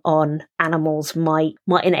worldview on animals might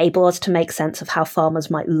enable us to make sense of how farmers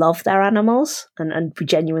might love their animals and be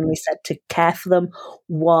genuinely said to care for them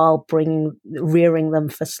while rearing them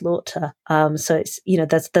for slaughter. So it's,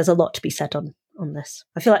 there's a lot to be said on this.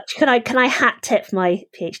 I feel like can I hat tip my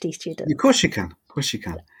PhD student? Of course you can.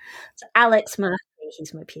 So Alex Murphy,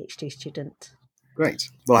 he's my PhD student. Great.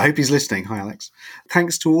 Well, I hope he's listening. Hi, Alex.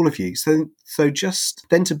 Thanks to all of you. So just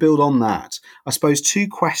then to build on that, I suppose two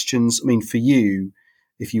questions, for you,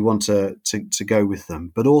 if you want to go with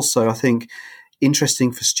them, but also I think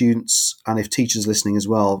interesting for students, and if teachers listening as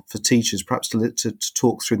well, for teachers perhaps to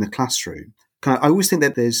talk through in the classroom. I always think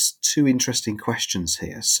that there's two interesting questions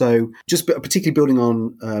here. So just particularly building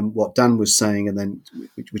on what Dan was saying, and then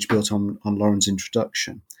which built on Lauren's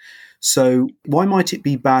introduction. So why might it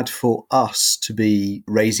be bad for us to be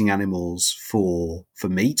raising animals for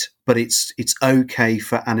meat, but it's okay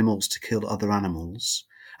for animals to kill other animals?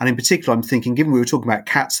 And in particular, I'm thinking, given we were talking about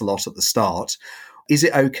cats a lot at the start, is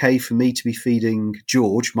it okay for me to be feeding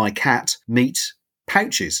George, my cat, meat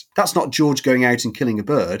pouches? That's not George going out and killing a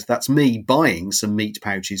bird. That's me buying some meat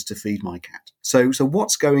pouches to feed my cat. So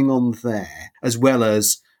what's going on there, as well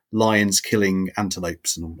as lions killing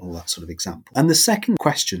antelopes and all that sort of example? And the second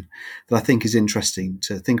question that I think is interesting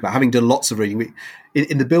to think about, having done lots of reading,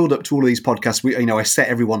 in the build up to all of these podcasts, I set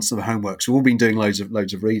everyone some homework, so we've all been doing loads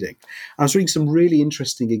of reading. I was reading some really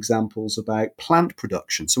interesting examples about plant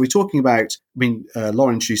production. So we're talking about,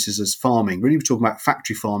 Lauren introduces as farming. Really, we're talking about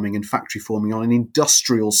factory farming and factory farming on an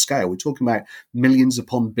industrial scale. We're talking about millions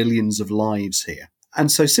upon billions of lives here. And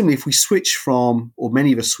so similarly, if we switch from, or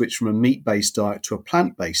many of us switch from a meat-based diet to a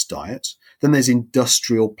plant-based diet, Then there's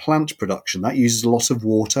industrial plant production. That uses a lot of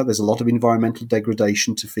water. There's a lot of environmental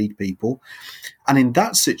degradation to feed people. And in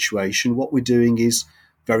that situation, what we're doing is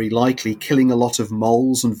very likely killing a lot of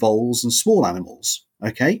moles and voles and small animals.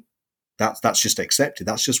 Okay? That's just accepted.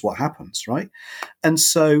 That's just what happens, right? And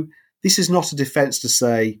so this is not a defense to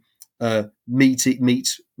say meat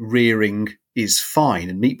rearing is fine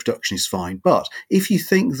and meat production is fine. But if you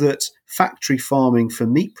think that factory farming for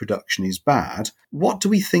meat production is bad, what do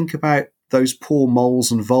we think about those poor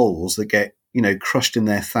moles and voles that get, crushed in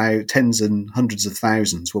their tens and hundreds of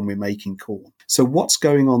thousands when we're making corn? So what's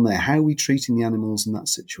going on there? How are we treating the animals in that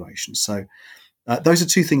situation? So those are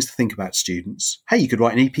two things to think about, students. Hey, you could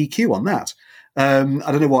write an EPQ on that.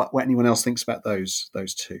 I don't know what anyone else thinks about those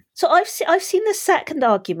two. So I've seen the second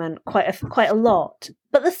argument quite a lot,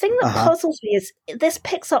 but the thing that puzzles me is this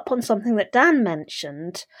picks up on something that Dan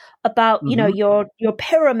mentioned about your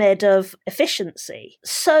pyramid of efficiency.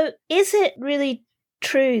 So is it really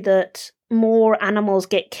true that more animals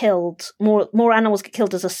get killed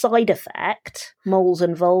as a side effect, moles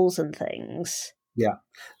and voles and things? Yeah.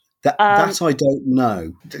 That I don't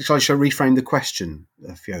know. Shall I reframe the question,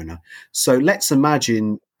 Fiona? So let's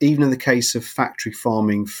imagine, even in the case of factory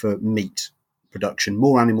farming for meat production,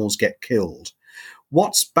 more animals get killed.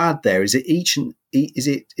 What's bad there? Is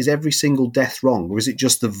every single death wrong, or is it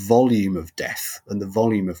just the volume of death and the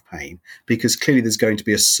volume of pain? Because clearly there's going to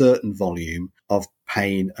be a certain volume of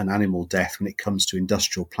pain and animal death when it comes to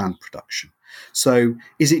industrial plant production. So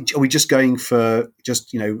are we just going for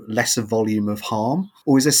lesser volume of harm,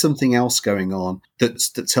 or is there something else going on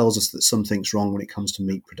that tells us that something's wrong when it comes to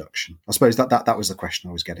meat production? I suppose that was the question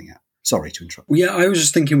I was getting at. Sorry to interrupt. Well, yeah, I was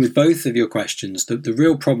just thinking with both of your questions, the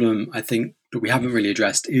real problem I think that we haven't really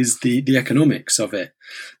addressed is the economics of it.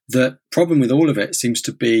 The problem with all of it seems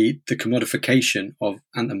to be the commodification of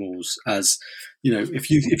animals. As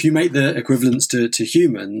if you make the equivalents to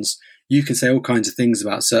humans, you can say all kinds of things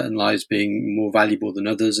about certain lives being more valuable than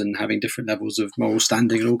others and having different levels of moral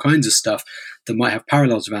standing and all kinds of stuff that might have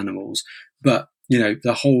parallels with animals. But,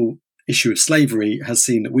 the whole issue of slavery has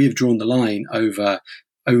seen that we have drawn the line over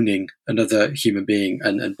owning another human being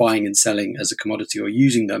and buying and selling as a commodity, or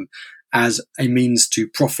using them as a means to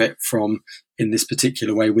profit from in this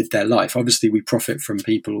particular way with their life. Obviously, we profit from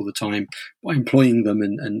people all the time by employing them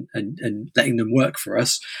and letting them work for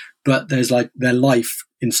us. But there's their life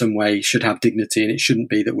in some way should have dignity, and it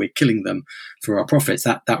shouldn't be that we're killing them for our profits.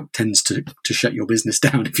 That tends to shut your business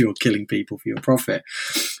down if you're killing people for your profit.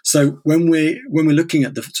 So when we're looking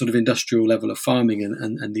at the sort of industrial level of farming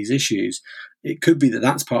and these issues, it could be that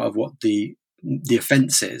that's part of what the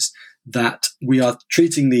offence is, that we are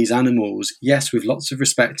treating these animals, yes, with lots of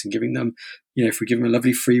respect and giving them, if we give them a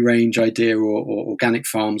lovely free range idea or organic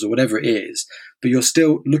farms or whatever it is, but you're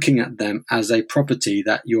still looking at them as a property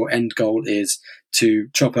that your end goal is to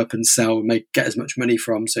chop up and sell, get as much money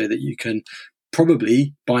from, so that you can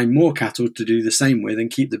probably buy more cattle to do the same with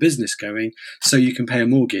and keep the business going, so you can pay a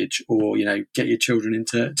mortgage or get your children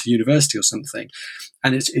into university or something.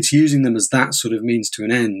 And it's using them as that sort of means to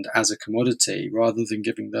an end, as a commodity, rather than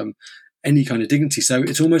giving them any kind of dignity. So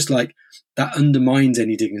it's almost like that undermines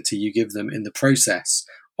any dignity you give them in the process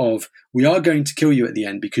of, we are going to kill you at the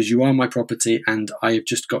end because you are my property and I have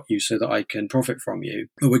just got you so that I can profit from you.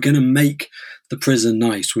 But we're going to make the prison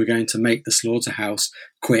nice. We're going to make the slaughterhouse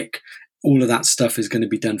quick. All of that stuff is going to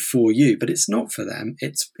be done for you, but it's not for them.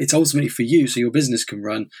 It's ultimately for you, so your business can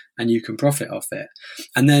run and you can profit off it.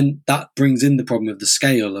 And then that brings in the problem of the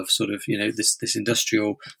scale of sort of, this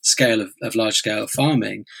industrial scale of large scale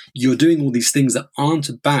farming. You're doing all these things that aren't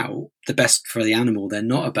about the best for the animal. They're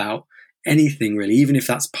not about anything really, even if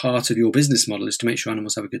that's part of your business model, is to make sure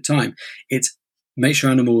animals have a good time. It's make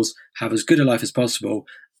sure animals have as good a life as possible,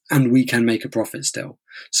 and we can make a profit still.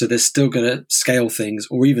 So they're still going to scale things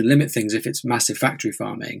or even limit things if it's massive factory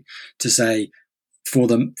farming, to say, for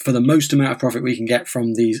the most amount of profit we can get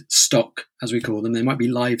from these stock, as we call them, they might be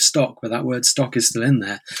live stock, but that word stock is still in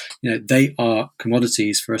there. They are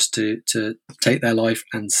commodities for us to take their life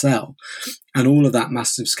and sell. And all of that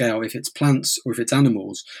massive scale, if it's plants or if it's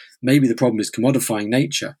animals, maybe the problem is commodifying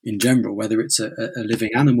nature in general, whether it's a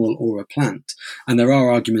living animal or a plant. And there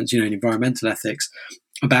are arguments, in environmental ethics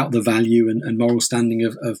about the value and moral standing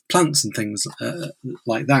of plants and things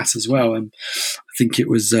like that as well. And I think it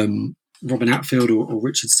was Robin Hatfield or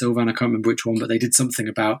Richard Sylvan, I can't remember which one, but they did something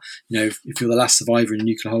about, if you're the last survivor in a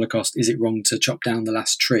nuclear holocaust, is it wrong to chop down the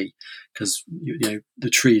last tree? Because,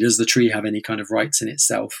 does the tree have any kind of rights in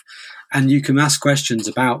itself? And you can ask questions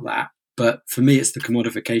about that. But for me, it's the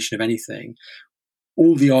commodification of anything.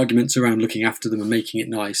 All the arguments around looking after them and making it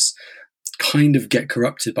nice kind of get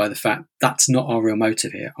corrupted by the fact that's not our real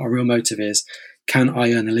motive here. Our real motive is, can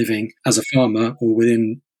I earn a living as a farmer or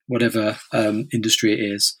within whatever industry it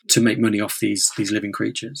is to make money off these living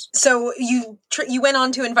creatures? So you went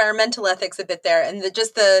on to environmental ethics a bit there, and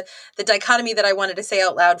the dichotomy that I wanted to say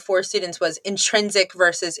out loud for students was intrinsic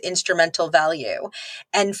versus instrumental value.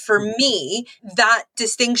 And for me, that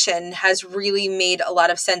distinction has really made a lot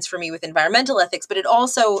of sense for me with environmental ethics, but it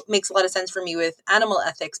also makes a lot of sense for me with animal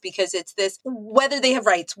ethics, because it's this, whether they have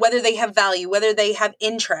rights, whether they have value, whether they have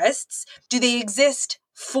interests, do they exist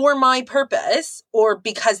for my purpose or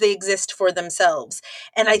because they exist for themselves?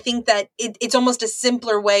 And I think that it's almost a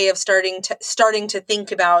simpler way of starting to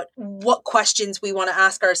think about what questions we want to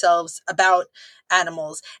ask ourselves about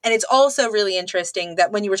animals. And it's also really interesting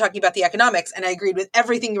that when you were talking about the economics, and I agreed with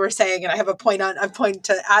everything you were saying, and I have a point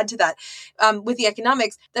to add to that, with the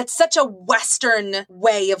economics, that's such a Western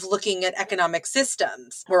way of looking at economic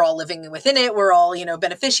systems. We're all living within it. We're all,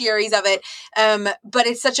 beneficiaries of it. But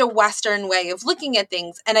it's such a Western way of looking at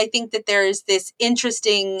things. And I think that there's this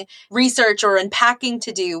interesting research or unpacking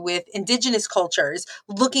to do with indigenous cultures,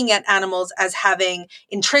 looking at animals as having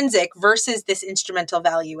intrinsic versus this instrumental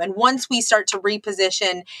value. And once we start to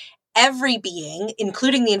reposition every being,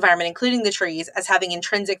 including the environment, including the trees, as having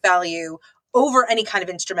intrinsic value over any kind of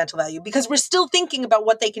instrumental value, because we're still thinking about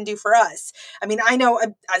what they can do for us. I mean, I know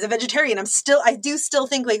as a vegetarian, I do still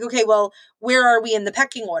think like, okay, well, where are we in the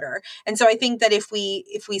pecking order? And so I think that if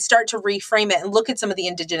we start to reframe it and look at some of the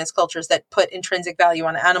indigenous cultures that put intrinsic value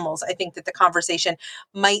on animals, I think that the conversation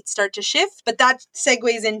might start to shift. But that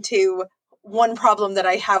segues into one problem that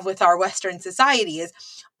I have with our Western society is,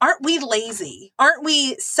 aren't we lazy? Aren't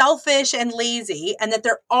we selfish and lazy? And that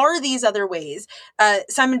there are these other ways.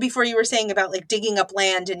 Simon, before you were saying about like digging up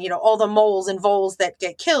land and, all the moles and voles that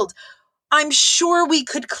get killed, I'm sure we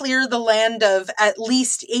could clear the land of at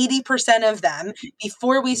least 80% of them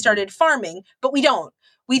before we started farming, but we don't.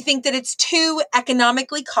 We think that it's too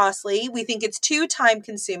economically costly. We think it's too time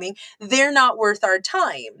consuming. They're not worth our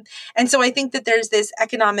time. And so I think that there's this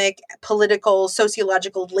economic, political,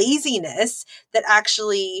 sociological laziness that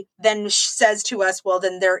actually then says to us, well,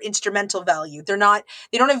 then they're instrumental value. They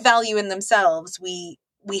don't have value in themselves. We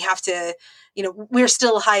have to, we're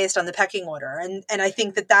still highest on the pecking order. And I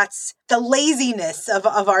think that that's the laziness of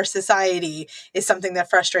our society is something that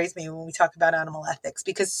frustrates me when we talk about animal ethics,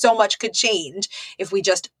 because so much could change if we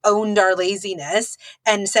just owned our laziness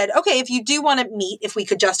and said, okay, if you do want to meat, if we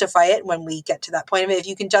could justify it when we get to that point of it, if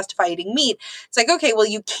you can justify eating meat, it's like, okay, well,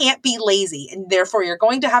 you can't be lazy. And therefore you're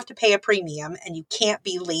going to have to pay a premium and you can't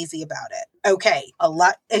be lazy about it. Okay,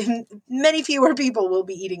 many fewer people will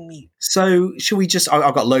be eating meat. So should we just,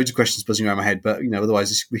 I've got loads of questions buzzing around my head, but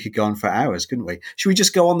otherwise we could go on for hours, couldn't we? Should we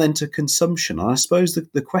just go on then to consumption? And I suppose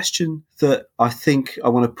the question that I think I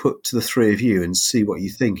want to put to the three of you and see what you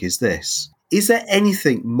think is this. Is there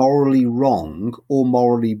anything morally wrong or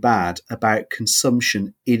morally bad about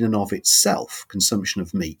consumption in and of itself, consumption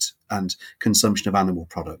of meat and consumption of animal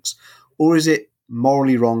products? Or is it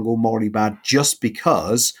morally wrong or morally bad just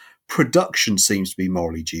because production seems to be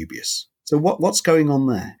morally dubious? So what's going on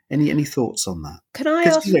there? Any thoughts on that? Can I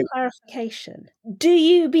ask for clarification? Do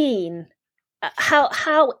you mean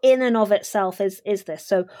how in and of itself is this?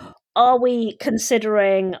 So are we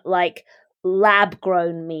considering like lab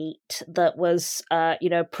grown meat that was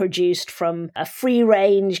produced from a free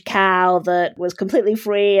range cow that was completely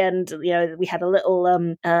free, and we had a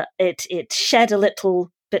little it shed a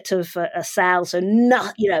little bit of a cell, so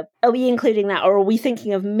not, are we including that, or are we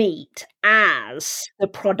thinking of meat as the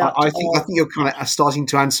product? I think you're kind of starting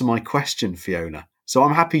to answer my question, Fiona. So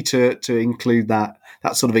I'm happy to include that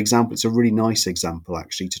sort of example. It's a really nice example,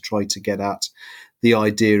 actually, to try to get at the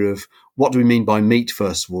idea of what do we mean by meat,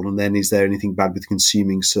 first of all, and then is there anything bad with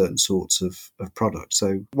consuming certain sorts of products?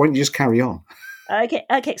 So why don't you just carry on? Okay.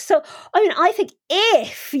 So, I think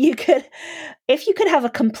if you could have a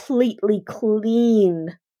completely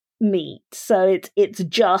clean meat, so it's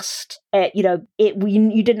just you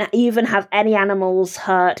didn't even have any animals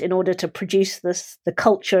hurt in order to produce the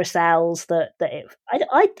culture cells I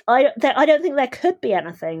don't think there could be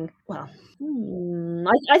anything. Well,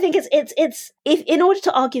 I think it's if in order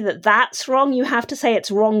to argue that that's wrong, you have to say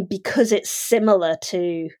it's wrong because it's similar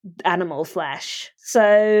to animal flesh.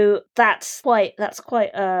 So that's quite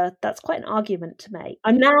an argument to make.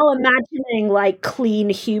 I'm now imagining like clean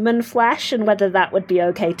human flesh and whether that would be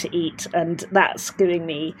okay to eat, and that's giving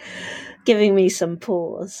me some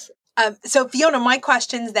pause. So Fiona, my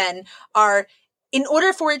questions then are, in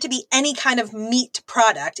order for it to be any kind of meat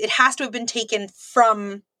product, it has to have been taken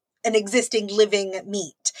from an existing living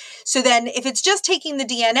meat. So then if it's just taking the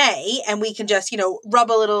DNA and we can just,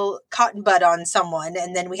 rub a little cotton bud on someone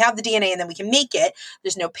and then we have the DNA and then we can make it,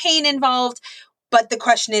 there's no pain involved. But the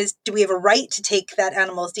question is, do we have a right to take that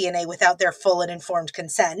animal's DNA without their full and informed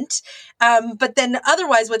consent? But then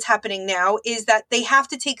otherwise what's happening now is that they have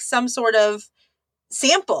to take some sort of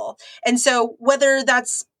sample. And so whether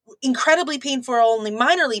that's incredibly painful or only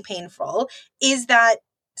minorly painful, is that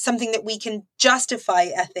something that we can justify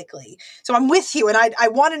ethically? So I'm with you, and I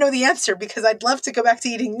want to know the answer because I'd love to go back to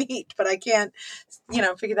eating meat, but I can't,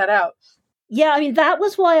 figure that out. Yeah, I mean, that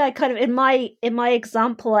was why I kind of, in my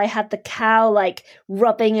example, I had the cow like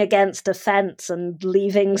rubbing against a fence and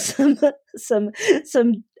leaving some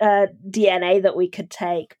DNA that we could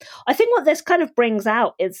take. I think what this kind of brings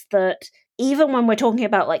out is that even when we're talking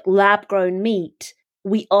about like lab grown meat,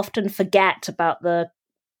 we often forget about that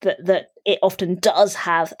it often does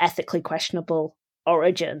have ethically questionable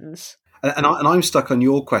origins. And I'm stuck on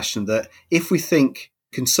your question that if we think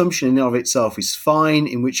consumption in and of itself is fine,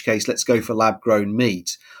 in which case let's go for lab-grown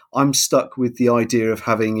meat, I'm stuck with the idea of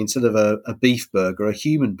having, instead of a beef burger, a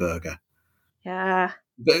human burger. Yeah.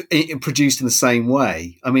 But produced in the same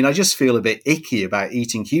way. I mean, I just feel a bit icky about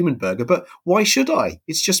eating human burger, but why should I?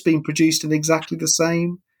 It's just being produced in exactly the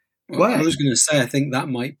same way. I was going to say, I think that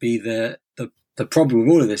might be the problem with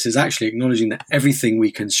all of this, is actually acknowledging that everything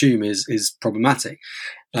we consume is problematic.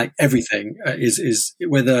 Like everything is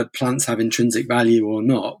whether plants have intrinsic value or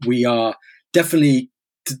not, we are definitely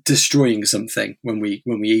destroying something when we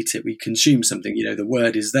eat it. We consume something, the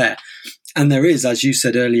word is there. And there is, as you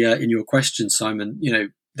said earlier in your question, Simon,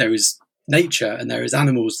 there is nature and there is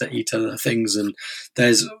animals that eat other things, and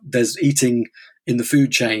there's eating in the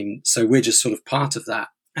food chain. So we're just sort of part of that.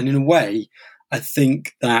 And in a way, I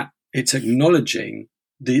think that it's acknowledging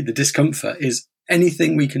the discomfort is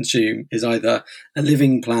anything we consume is either a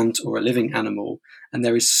living plant or a living animal, and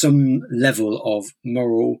there is some level of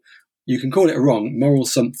moral, you can call it a wrong, moral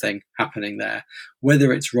something happening there,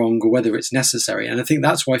 whether it's wrong or whether it's necessary. And I think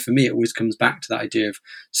that's why for me it always comes back to that idea of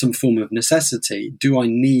some form of necessity. Do I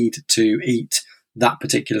need to eat that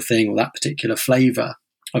particular thing or that particular flavour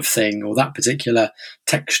of thing or that particular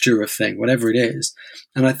texture of thing, whatever it is?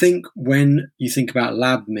 And I think when you think about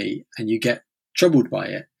lab meat and you get troubled by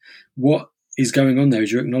it, what is going on there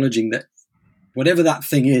is you're acknowledging that whatever that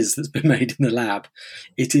thing is that's been made in the lab,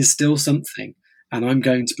 it is still something, and I'm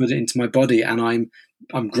going to put it into my body, and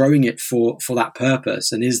I'm growing it for that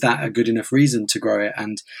purpose. And is that a good enough reason to grow it?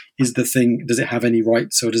 And is the thing, does it have any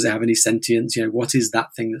rights or does it have any sentience? What is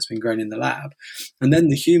that thing that's been grown in the lab? And then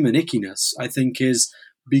the human ickiness, I think, is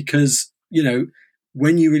because,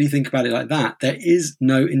 when you really think about it like that, there is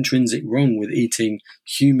no intrinsic wrong with eating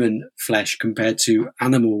human flesh compared to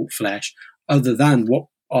animal flesh, other than what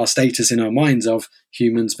our status in our minds of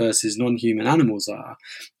humans versus non-human animals are.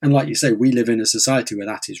 And like you say, we live in a society where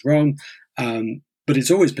that is wrong, but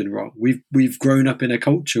it's always been wrong. We've grown up in a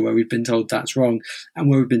culture where we've been told that's wrong and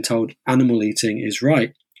where we've been told animal eating is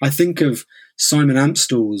right. I think of Simon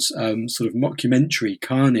Amstell's sort of mockumentary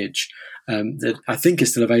Carnage, that I think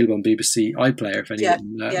is still available on BBC iPlayer if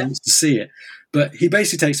anyone wants to see it. But he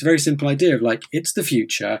basically takes a very simple idea of like, it's the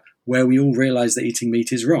future where we all realize that eating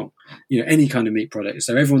meat is wrong, any kind of meat product.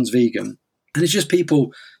 So everyone's vegan. And it's just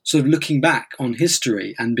people sort of looking back on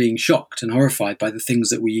history and being shocked and horrified by the things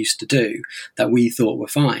that we used to do that we thought were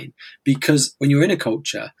fine. Because when you're in a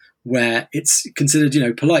culture where it's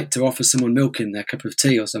considered, polite to offer someone milk in their cup of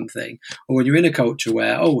tea or something, or when you're in a culture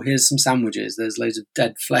where, here's some sandwiches, there's loads of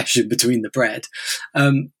dead flesh in between the bread,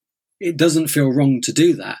 it doesn't feel wrong to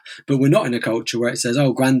do that. But we're not in a culture where it says,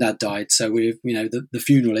 granddad died, so we've, the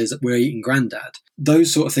funeral is that we're eating granddad.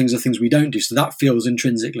 Those sort of things are things we don't do. So that feels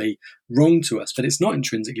intrinsically wrong to us, but it's not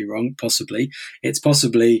intrinsically wrong, possibly. It's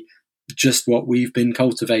possibly just what we've been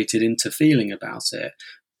cultivated into feeling about it.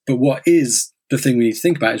 But what is the thing we need to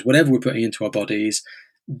think about is whatever we're putting into our bodies,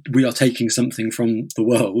 we are taking something from the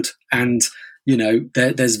world. And,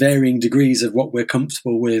 there's varying degrees of what we're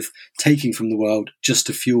comfortable with taking from the world just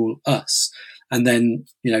to fuel us. And then,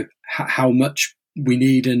 how much we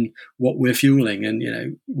need and what we're fueling.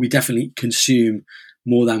 And, we definitely consume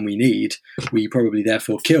more than we need. We probably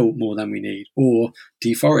therefore kill more than we need, or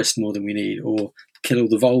deforest more than we need, or kill all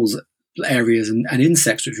the voles areas and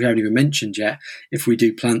insects, which we haven't even mentioned yet. If we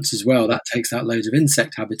do plants as well, that takes out loads of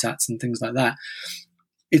insect habitats and things like that.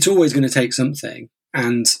 It's always going to take something.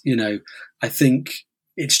 And, I think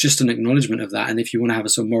it's just an acknowledgement of that. And if you want to have a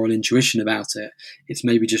sort of moral intuition about it, it's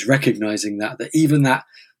maybe just recognizing that even that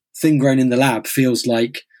thing grown in the lab feels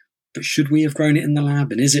like, but should we have grown it in the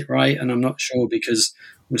lab? And is it right? And I'm not sure, because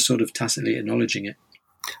we're sort of tacitly acknowledging it.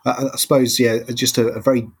 I suppose, just a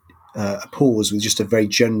very a pause with just a very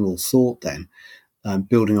general thought then,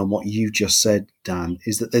 building on what you just said, Dan,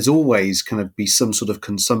 is that there's always kind of be some sort of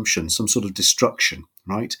consumption, some sort of destruction,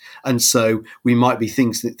 right? And so we might be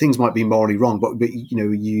things might be morally wrong, but we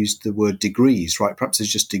used the word degrees, right? Perhaps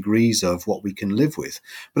there's just degrees of what we can live with.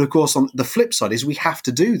 But of course, on the flip side is we have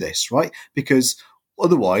to do this, right? Because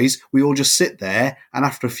otherwise, we all just sit there, and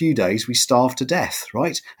after a few days, we starve to death,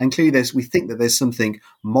 right? And clearly, we think that there's something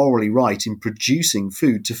morally right in producing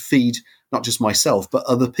food to feed not just myself but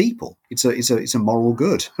other people. It's a moral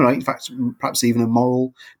good, right? In fact, perhaps even a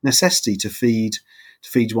moral necessity to feed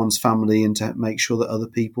one's family and to make sure that other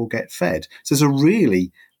people get fed. So there's a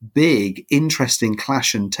really big, interesting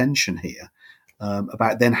clash and tension here.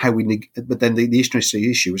 About then how but then the interesting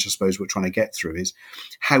issue, which I suppose we're trying to get through, is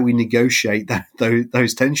how we negotiate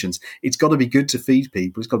those tensions. It's got to be good to feed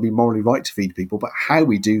people. It's got to be morally right to feed people. But how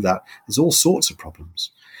we do that, there's all sorts of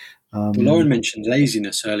problems. Lauren mentioned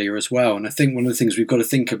laziness earlier as well. And I think one of the things we've got to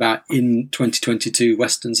think about in 2022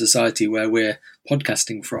 Western society, where we're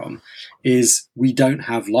podcasting from, is we don't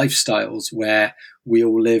have lifestyles where we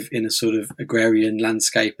all live in a sort of agrarian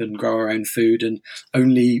landscape and grow our own food and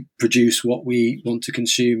only produce what we want to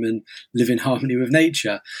consume and live in harmony with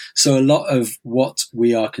nature. So a lot of what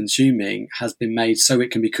we are consuming has been made so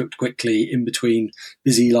it can be cooked quickly in between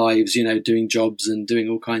busy lives, doing jobs and doing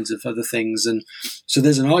all kinds of other things. And so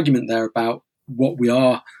there's an argument there about what we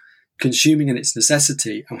are consuming and its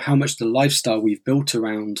necessity, and how much the lifestyle we've built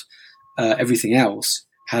around everything else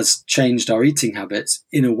has changed our eating habits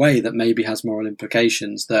in a way that maybe has moral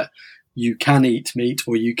implications, that you can eat meat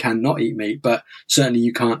or you cannot eat meat, but certainly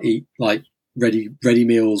you can't eat like ready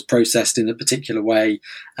meals processed in a particular way.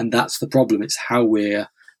 And that's the problem. It's how we're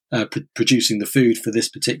producing the food for this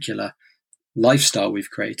particular lifestyle we've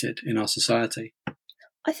created in our society.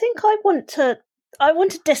 I think I want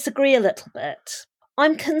to disagree a little bit.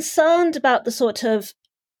 I'm concerned about the sort of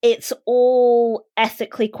it's all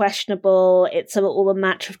ethically questionable, it's all a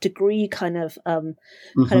matter of degree kind of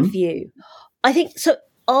view. I think so.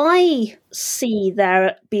 I see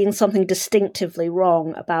there being something distinctively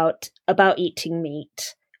wrong about eating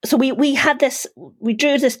meat. So we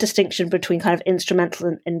drew this distinction between kind of instrumental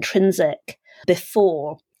and intrinsic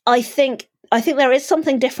before. I think there is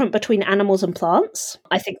something different between animals and plants.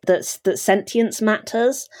 I think that sentience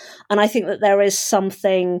matters. And I think that there is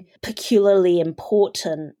something peculiarly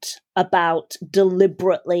important about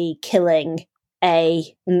deliberately killing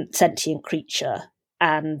a sentient creature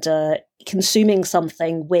and consuming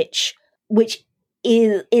something which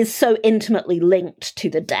is so intimately linked to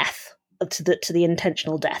the death, to the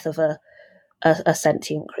intentional death of a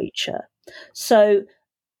sentient creature. So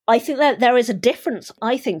I think that there is a difference,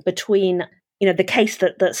 I think, between the case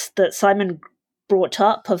that Simon brought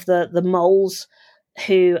up of the moles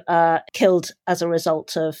who killed as a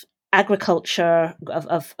result of agriculture,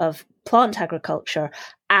 of plant agriculture,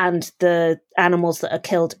 and the animals that are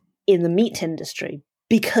killed in the meat industry,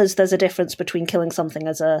 because there's a difference between killing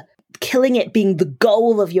it being the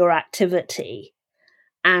goal of your activity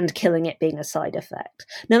and killing it being a side effect.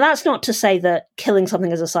 Now, that's not to say that killing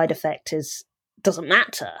something as a side effect doesn't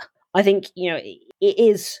matter. I think, it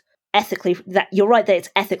is ethically, that you're right that it's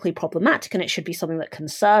ethically problematic and it should be something that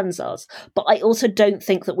concerns us. But I also don't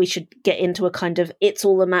think that we should get into a kind of, it's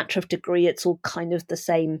all a matter of degree, it's all kind of the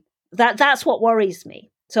same. That's what worries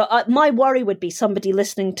me. So my worry would be somebody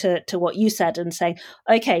listening to what you said and saying,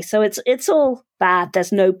 okay, so it's all bad.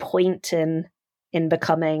 There's no point in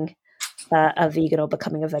becoming a vegan or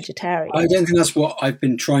becoming a vegetarian. I don't think that's what I've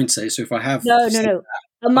been trying to say. So if I have... No.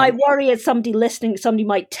 And my worry is somebody listening, somebody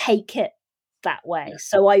might take it that way. Yeah.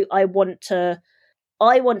 So I want to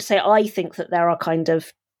say I think that there are kind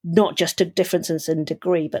of not just differences in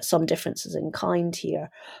degree, but some differences in kind here.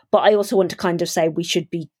 But I also want to kind of say we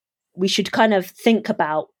should kind of think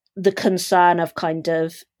about the concern of kind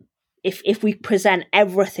of if we present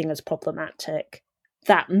everything as problematic,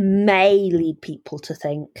 that may lead people to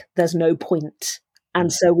think there's no point.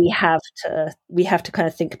 And so we have to kind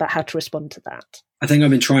of think about how to respond to that. I think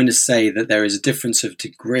I've been trying to say that there is a difference of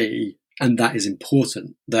degree, and that is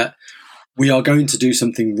important, that we are going to do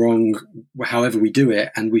something wrong however we do it,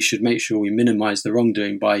 and we should make sure we minimize the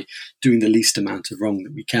wrongdoing by doing the least amount of wrong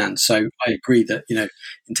that we can. So I agree that,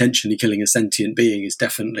 intentionally killing a sentient being is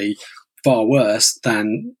definitely far worse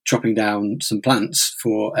than chopping down some plants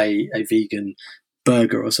for a vegan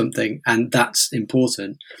burger or something, and that's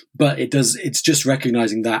important. But it's just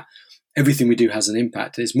recognizing that everything we do has an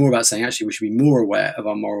impact. It's more about saying actually we should be more aware of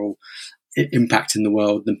our moral impact in the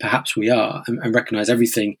world than perhaps we are, and recognize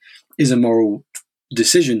everything is a moral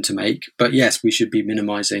decision to make. But yes, we should be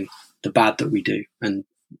minimizing the bad that we do and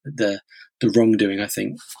the wrongdoing, I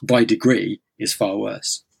think, by degree, is far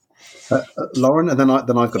worse. Lauren, and then I've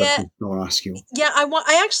got a question I want to ask you. Yeah,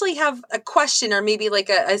 I actually have a question, or maybe like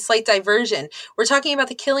a slight diversion. We're talking about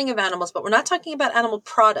the killing of animals, but we're not talking about animal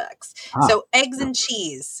products. So eggs and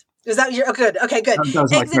cheese. Is that your? Oh, good. Okay, good. That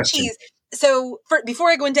was Eggs my and question. cheese. So before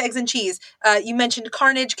I go into eggs and cheese, you mentioned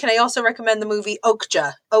Carnage. Can I also recommend the movie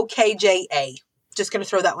Okja? OKJA. Just going to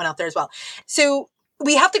throw that one out there as well. So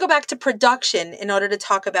we have to go back to production in order to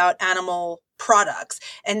talk about animal products.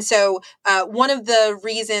 And so one of the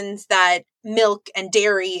reasons that milk and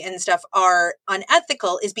dairy and stuff are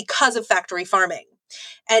unethical is because of factory farming.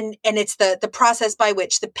 And it's the process by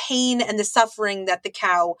which the pain and the suffering that the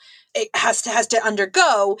cow has to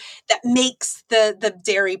undergo that makes the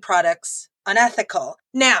dairy products unethical.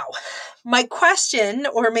 Now, my question,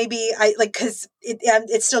 or maybe because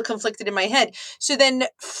it's still conflicted in my head. So then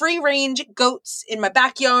free range goats in my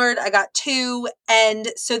backyard, I got 2. And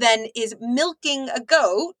so then is milking a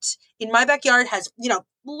goat in my backyard has,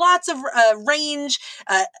 lots of range,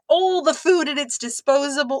 all the food at its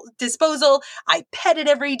disposal. I pet it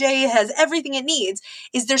every day. It has everything it needs.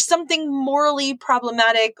 Is there something morally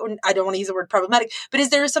problematic, or I don't want to use the word problematic, but is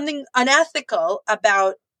there something unethical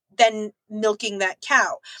about then milking that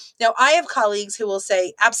cow? Now, I have colleagues who will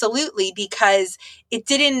say absolutely, because it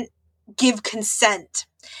didn't give consent.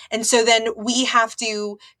 And so then we have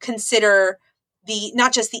to consider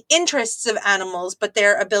not just the interests of animals, but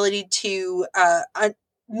their ability to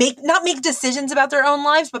not make decisions about their own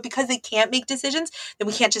lives, but because they can't make decisions, then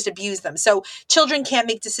we can't just abuse them. So children can't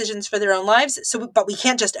make decisions for their own lives, but we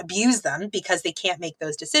can't just abuse them because they can't make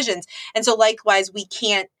those decisions. And so likewise, we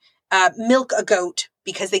can't milk a goat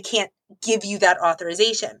because they can't give you that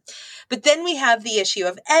authorization. But then we have the issue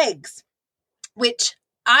of eggs, which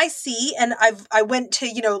I see, and I went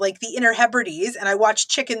to, like the Inner Hebrides, and I watched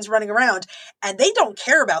chickens running around, and they don't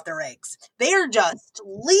care about their eggs. They are just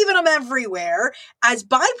leaving them everywhere as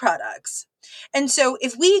byproducts. And so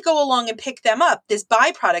if we go along and pick them up, this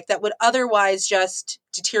byproduct that would otherwise just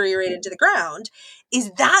deteriorate into the ground,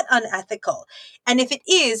 is that unethical? And if it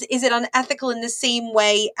is it unethical in the same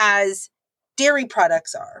way as dairy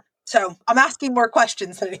products are? So I'm asking more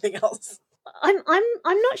questions than anything else. I'm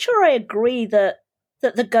not sure I agree that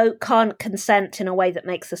the goat can't consent in a way that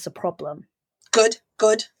makes this a problem. Good.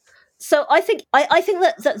 So I think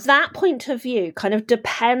that point of view kind of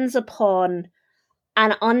depends upon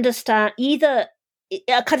and understand either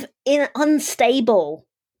a kind of unstable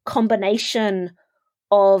combination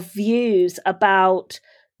of views about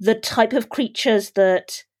the type of creatures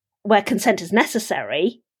where consent is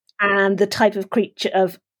necessary and the type of creature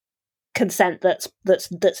of consent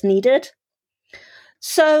that's needed.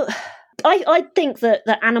 So I think that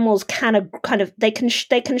animals can they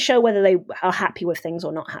can show whether they are happy with things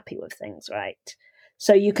or not happy with things, right?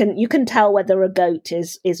 So you can tell whether a goat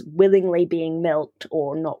is willingly being milked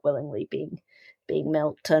or not willingly being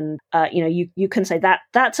milked, and you can say that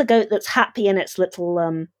that's a goat that's happy in its little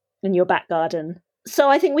in your back garden. So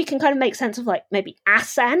I think we can kind of make sense of like maybe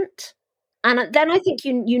assent, and then I think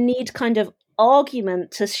you need kind of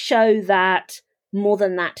argument to show that more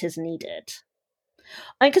than that is needed.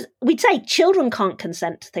 Because we'd say children can't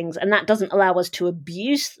consent to things, and that doesn't allow us to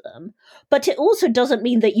abuse them. But it also doesn't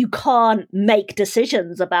mean that you can't make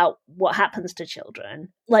decisions about what happens to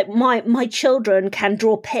children. Like my children can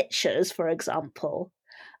draw pictures, for example,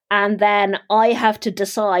 and then I have to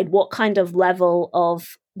decide what kind of level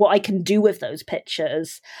of what I can do with those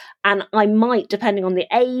pictures. And I might, depending on the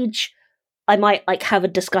age, I might like have a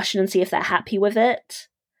discussion and see if they're happy with it.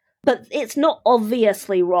 But it's not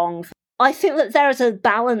obviously wrong. I think that there is a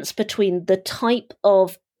balance between the type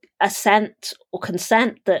of assent or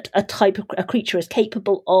consent that a creature is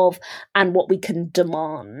capable of and what we can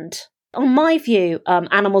demand. On my view,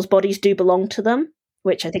 animals' bodies do belong to them,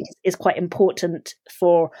 which I think is quite important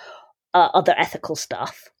for other ethical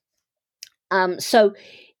stuff. So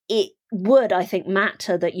it would, I think,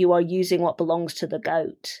 matter that you are using what belongs to the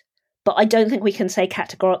goat. But I don't think we can say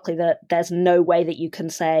categorically that there's no way that you can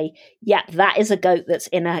say, yeah, that is a goat that's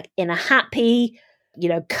in a happy,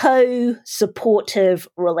 co-supportive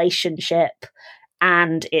relationship,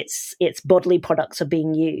 and its bodily products are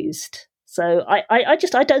being used. So I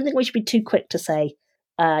don't think we should be too quick to say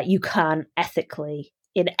you can ethically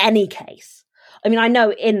in any case. I mean, I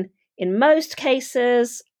know in most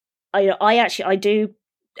cases, I do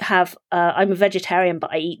have I'm a vegetarian,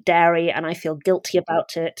 but I eat dairy, and I feel guilty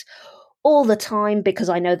about it all the time because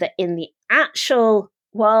I know that in the actual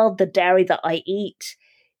world, the dairy that I eat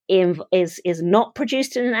is not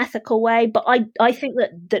produced in an ethical way. But I think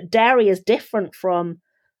that dairy is different from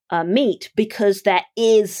meat because there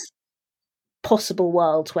is possible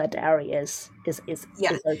worlds where dairy is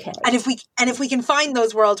Yeah. okay. And if we can find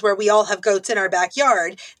those worlds where we all have goats in our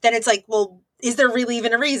backyard, then it's like, well, is there really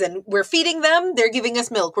even a reason? We're feeding them, they're giving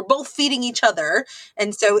us milk. We're both feeding each other.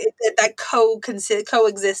 And so that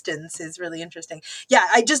coexistence is really interesting. Yeah,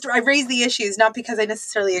 I raise the issues not because I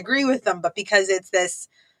necessarily agree with them, but because it's this,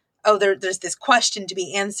 there's this question to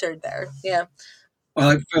be answered there. Yeah.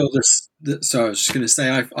 I feel this. So I was just going to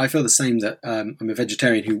say, I feel the same, that I'm a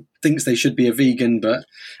vegetarian who thinks they should be a vegan, but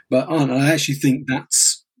aren't. And I actually think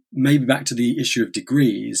that's maybe back to the issue of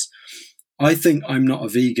degrees. I think I'm not a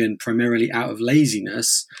vegan primarily out of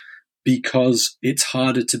laziness, because it's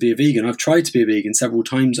harder to be a vegan. I've tried to be a vegan several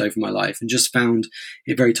times over my life and just found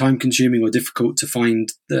it very time consuming or difficult to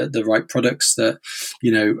find the right products that,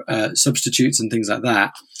 substitutes and things like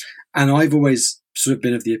that. And I've always sort of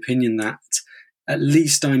been of the opinion that at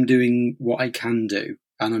least I'm doing what I can do,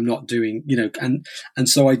 and I'm not doing, and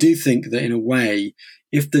so I do think that in a way,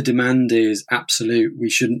 if the demand is absolute, we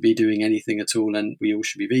shouldn't be doing anything at all and we all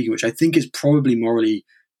should be vegan, which I think is probably morally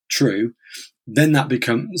true, then that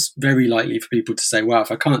becomes very likely for people to say, well,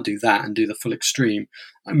 if I can't do that and do the full extreme,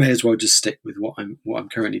 I may as well just stick with what I'm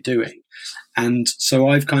currently doing. And so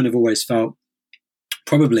I've kind of always felt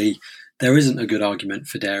probably there isn't a good argument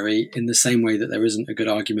for dairy in the same way that there isn't a good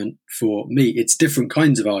argument for meat. It's different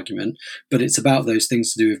kinds of argument, but it's about those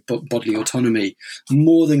things to do with bodily autonomy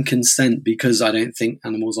more than consent, because I don't think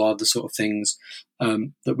animals are the sort of things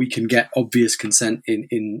that we can get obvious consent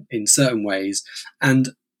in certain ways. And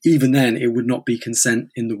even then, it would not be consent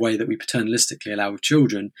in the way that we paternalistically allow with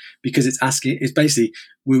children, because it's basically,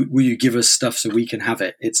 will you give us stuff so we can have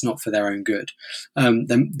it? It's not for their own good.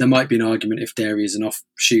 There might be an argument if dairy is an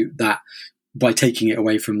offshoot that by taking it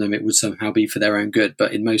away from them, it would somehow be for their own good.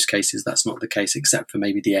 But in most cases, that's not the case, except for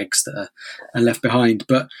maybe the eggs that are left behind.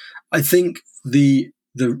 But I think the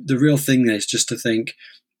real thing there is just to think,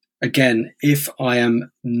 again, if I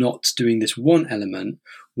am not doing this one element,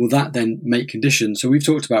 will that then make conditions? So we've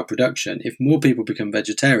talked about production. If more people become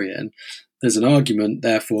vegetarian, there's an argument,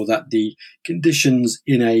 therefore, that the conditions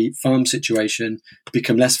in a farm situation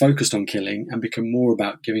become less focused on killing and become more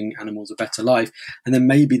about giving animals a better life. And then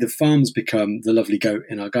maybe the farms become the lovely goat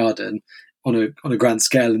in our garden on a grand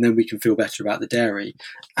scale, and then we can feel better about the dairy.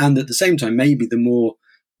 And at the same time, maybe the more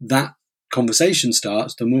that conversation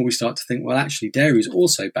starts, the more we start to think, well, actually dairy is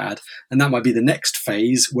also bad, and that might be the next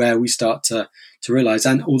phase where we start to realize.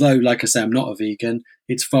 And although, like I say, I'm not a vegan,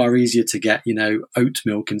 it's far easier to get oat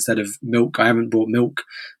milk instead of milk. I haven't bought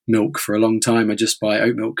milk for a long time. I just buy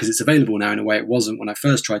oat milk because it's available now in a way it wasn't when I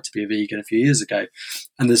first tried to be a vegan a few years ago.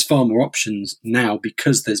 And there's far more options now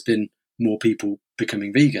because there's been more people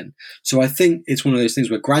becoming vegan. So I think it's one of those things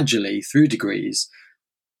where gradually, through degrees,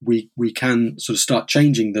 we can sort of start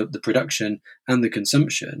changing the production and the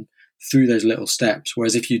consumption through those little steps.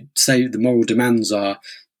 Whereas if you say the moral demands are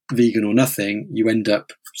vegan or nothing, you end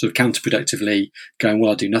up sort of counterproductively going,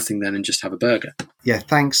 well, I'll do nothing then and just have a burger. Yeah,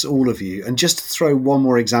 thanks all of you. And just to throw one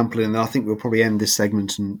more example in, I think we'll probably end this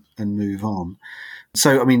segment and move on.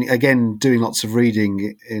 So, I mean, again, doing lots of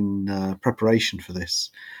reading in preparation for this,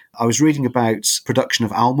 I was reading about production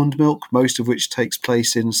of almond milk, most of which takes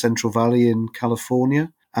place in Central Valley in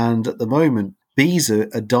California. And at the moment, bees are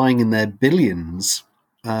dying in their billions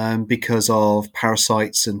because of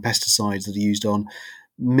parasites and pesticides that are used on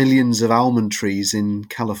millions of almond trees in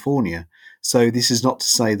California. So this is not to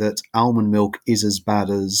say that almond milk is as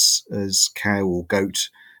bad as cow or goat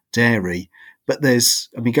dairy, but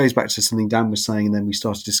it goes back to something Dan was saying and then we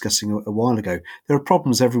started discussing a while ago. There are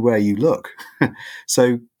problems everywhere you look.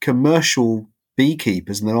 So commercial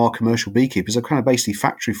beekeepers, and there are commercial beekeepers, are kind of basically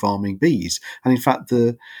factory farming bees. And in fact,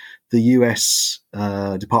 the US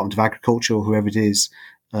Department of Agriculture, or whoever it is,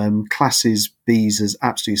 classes bees as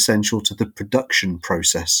absolutely essential to the production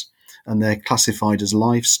process, and they're classified as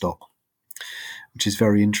livestock, which is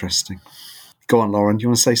very interesting. Go on, Lauren. Do you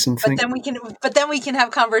want to say something? But then we can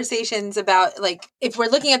have conversations about, like, if we're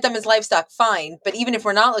looking at them as livestock, fine. But even if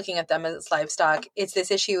we're not looking at them as livestock, it's this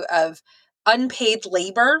issue of unpaid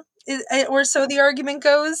labor, or so the argument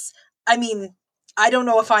goes. I mean, I don't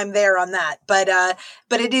know if I'm there on that, but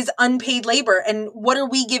it is unpaid labor. And what are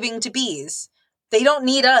we giving to bees? They don't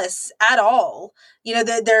need us at all.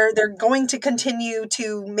 They're going to continue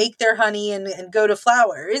to make their honey and go to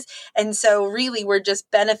flowers. And so really we're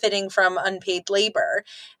just benefiting from unpaid labor.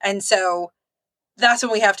 And so that's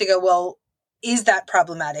when we have to go, well, is that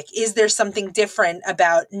problematic? Is there something different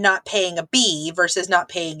about not paying a bee versus not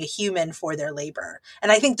paying a human for their labor?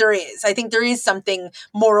 And I think there is. I think there is something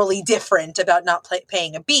morally different about not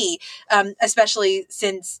paying a bee, especially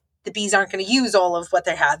since the bees aren't going to use all of what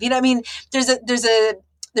they have. I mean, there's a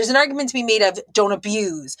there's an argument to be made of don't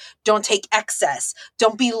abuse, don't take excess,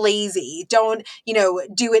 don't be lazy, don't,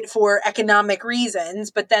 do it for economic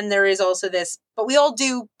reasons. But then there is also this, but we all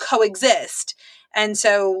do coexist. And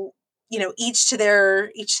so, each to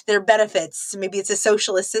their benefits. Maybe it's a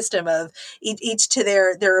socialist system of each to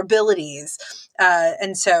their abilities.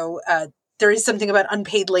 And so there is something about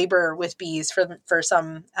unpaid labor with bees for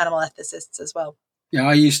some animal ethicists as well. Yeah,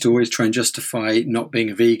 I used to always try and justify not being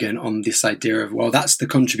a vegan on this idea of, well, that's the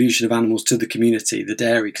contribution of animals to the community, the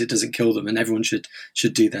dairy, because it doesn't kill them and everyone should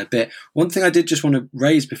do their bit. One thing I did just want to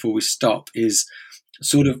raise before we stop is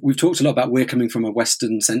we've talked a lot about we're coming from a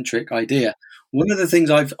Western-centric idea. One of the things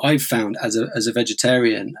I've found as a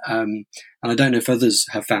vegetarian, and I don't know if others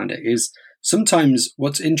have found it, is sometimes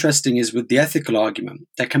what's interesting is with the ethical argument,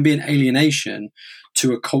 there can be an alienation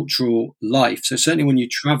to a cultural life. So certainly when you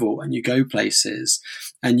travel and you go places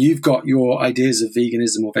and you've got your ideas of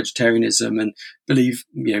veganism or vegetarianism and believe,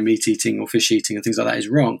 meat eating or fish eating and things like that is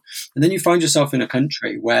wrong. And then you find yourself in a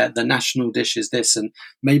country where the national dish is this, and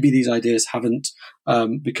maybe these ideas haven't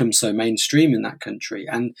become so mainstream in that country.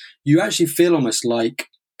 And you actually feel almost like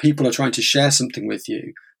people are trying to share something with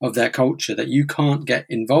you of their culture that you can't get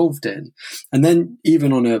involved in. And then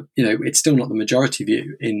even on it's still not the majority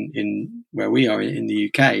view in where we are in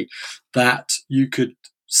the UK, that you could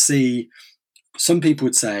see some people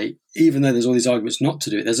would say, even though there's all these arguments not to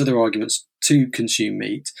do it, there's other arguments to consume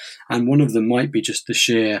meat. And one of them might be just the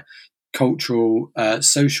sheer cultural,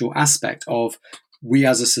 social aspect of we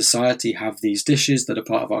as a society have these dishes that are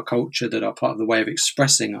part of our culture, that are part of the way of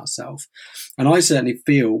expressing ourselves. And I certainly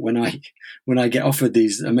feel when I get offered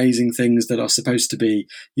these amazing things that are supposed to be,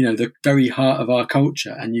 the very heart of our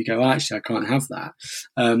culture, and you go, actually, I can't have that.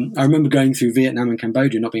 I remember going through Vietnam and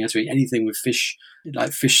Cambodia, not being able to eat anything with fish,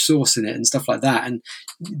 like fish sauce in it and stuff like that. And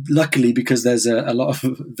luckily, because there's a lot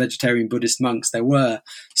of vegetarian Buddhist monks, there were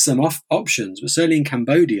some options. But certainly in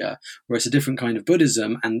Cambodia, where it's a different kind of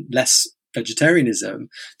Buddhism and less vegetarianism,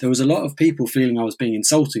 there was a lot of people feeling I was being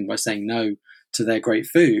insulting by saying no to their great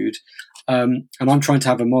food. And I'm trying to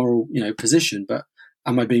have a moral, position, but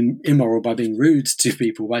am I being immoral by being rude to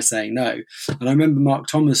people by saying no? And I remember Mark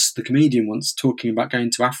Thomas, the comedian, once talking about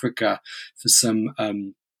going to Africa for some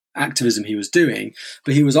activism he was doing,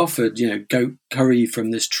 but he was offered, goat curry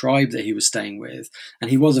from this tribe that he was staying with. And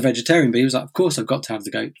he was a vegetarian, but he was like, of course I've got to have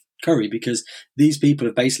the goat curry because these people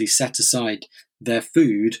have basically set aside their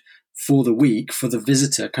food for the week for the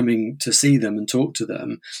visitor coming to see them and talk to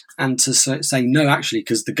them, and to say no, actually,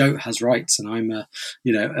 because the goat has rights and I'm a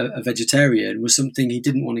vegetarian, was something he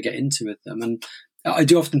didn't want to get into with them. And I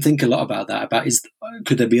do often think a lot about that,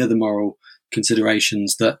 could there be other moral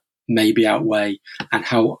considerations that maybe outweigh, and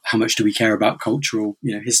how much do we care about cultural,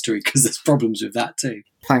 history, because there's problems with that too.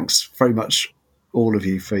 Thanks very much, all of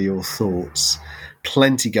you, for your thoughts.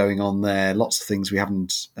 Plenty going on there, lots of things we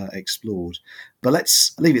haven't explored. But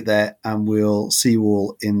let's leave it there, and we'll see you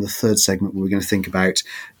all in the third segment where we're going to think about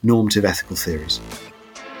normative ethical theories.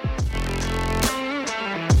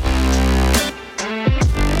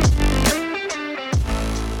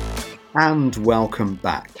 And welcome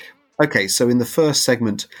back. Okay, so in the first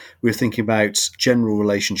segment, we were thinking about general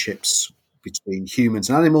relationships between humans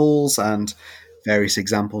and animals and various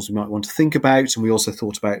examples we might want to think about. And we also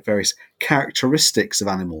thought about various characteristics of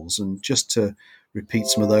animals. And just to repeat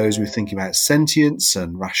some of those, we were thinking about sentience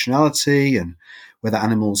and rationality and whether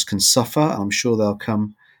animals can suffer. I'm sure they'll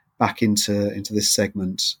come back into this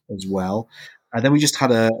segment as well. And then we just had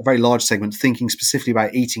a very large segment thinking specifically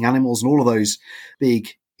about eating animals and all of those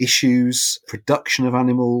big issues, production of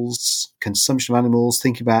animals, consumption of animals,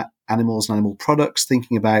 thinking about animals and animal products,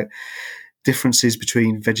 thinking about differences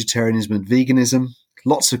between vegetarianism and veganism.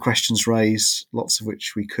 Lots of questions raised, lots of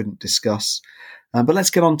which we couldn't discuss. But let's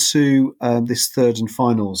get on to this third and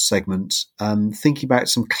final segment, thinking about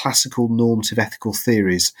some classical normative ethical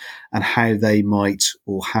theories and how they might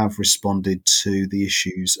or have responded to the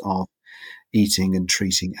issues of eating and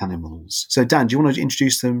treating animals. So, Dan, do you want to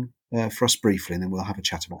introduce them for us briefly, and then we'll have a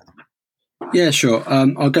chat about them? Yeah, sure.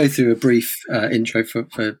 I'll go through a brief intro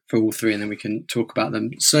for all three, and then we can talk about them.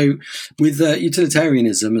 So with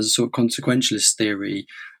utilitarianism as a sort of consequentialist theory,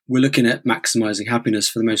 we're looking at maximizing happiness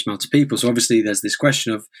for the most amount of people. So obviously there's this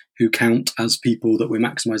question of who count as people that we're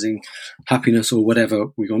maximizing happiness, or whatever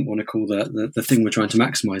we want to call the thing we're trying to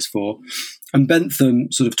maximize for. And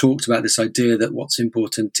Bentham sort of talked about this idea that what's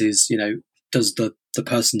important is, does the the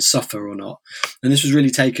person suffer or not. And this was really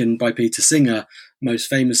taken by Peter Singer most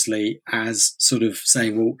famously as sort of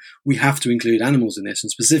saying, well, we have to include animals in this,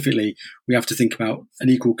 and specifically we have to think about an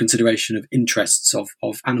equal consideration of interests of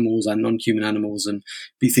animals and non-human animals, and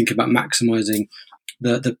be thinking about maximizing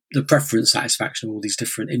the preference satisfaction of all these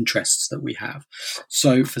different interests that we have.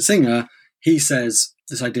 So for Singer, he brings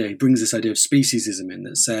this idea of speciesism in,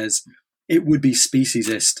 that says it would be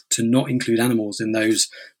speciesist to not include animals in those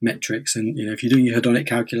metrics. And, if you're doing your hedonic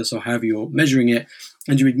calculus or however you're measuring it,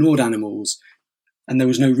 and you ignored animals, and there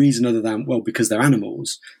was no reason other than, well, because they're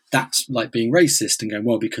animals, that's like being racist and going,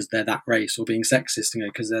 well, because they're that race, or being sexist and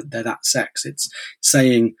going, because they're that sex. It's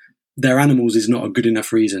saying they're animals is not a good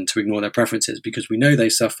enough reason to ignore their preferences, because we know they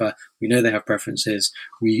suffer, we know they have preferences,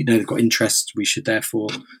 we know they've got interests, we should therefore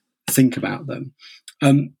think about them.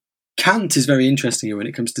 Kant is very interesting here when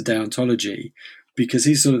it comes to deontology, because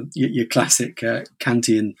he's sort of your classic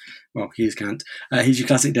Kantian, well, he is Kant, he's your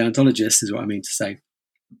classic deontologist, is what I mean to say.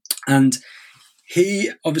 And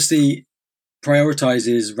he obviously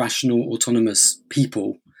prioritizes rational, autonomous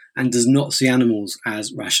people and does not see animals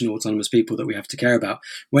as rational, autonomous people that we have to care about.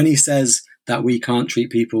 When he says that we can't treat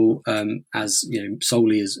people as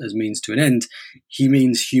solely as means to an end, he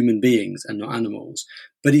means human beings and not animals.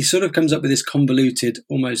 But he sort of comes up with this convoluted,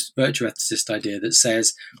 almost virtue ethicist idea that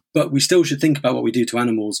says, but we still should think about what we do to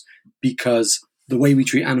animals, because the way we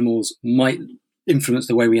treat animals might influence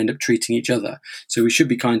the way we end up treating each other. So we should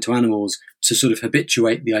be kind to animals to sort of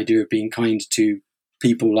habituate the idea of being kind to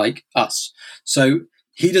people like us. So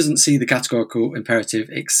he doesn't see the categorical imperative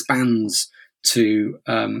expands to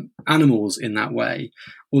animals in that way,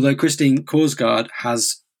 although Christine Korsgaard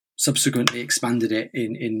has subsequently expanded it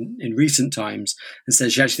in recent times, and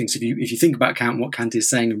says she actually thinks if you think about Kant and what Kant is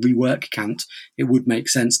saying and rework Kant, it would make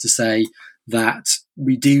sense to say that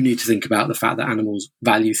we do need to think about the fact that animals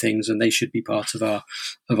value things, and they should be part of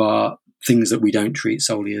our things that we don't treat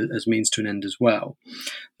solely as means to an end as well.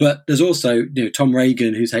 But there's also Tom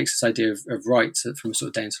Reagan, who takes this idea of rights from a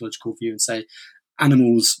sort of deontological view and say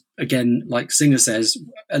animals, again, like Singer says,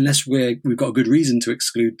 unless we've got a good reason to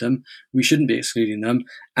exclude them, we shouldn't be excluding them,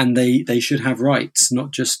 and they should have rights,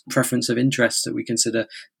 not just preference of interest that we consider.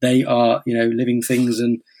 They are living things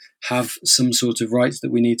and have some sort of rights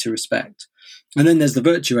that we need to respect. And then there's the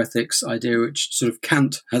virtue ethics idea, which sort of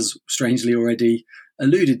Kant has strangely already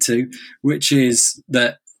alluded to, which is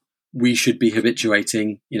that we should be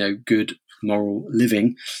habituating, good moral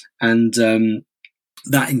living. And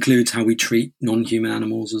that includes how we treat non-human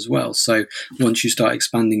animals as well. So once you start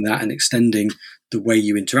expanding that and extending the way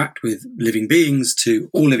you interact with living beings to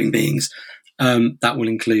all living beings, that will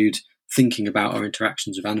include thinking about our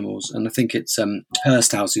interactions with animals. And I think it's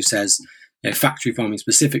Hursthouse who says factory farming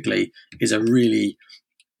specifically is a really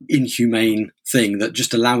inhumane thing, that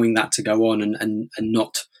just allowing that to go on and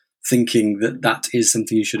not thinking that is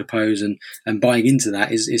something you should oppose and buying into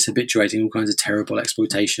that is habituating all kinds of terrible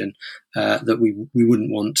exploitation that we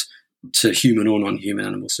wouldn't want to human or non-human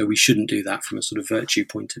animals. So we shouldn't do that from a sort of virtue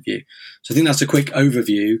point of view. So I think that's a quick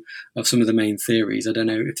overview of some of the main theories. I don't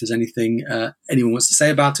know if there's anything anyone wants to say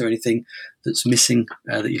about it, or anything that's missing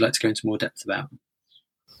that you'd like to go into more depth about.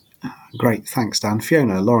 Great, thanks, Dan.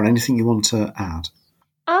 Fiona, Lauren, anything you want to add?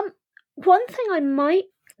 One thing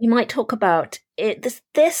you might talk about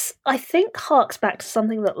this I think harks back to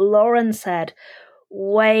something that Lauren said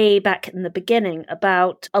way back in the beginning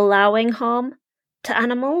about allowing harm to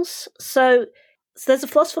animals. So there's a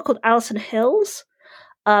philosopher called Alison Hills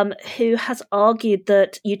who has argued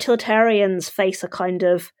that utilitarians face a kind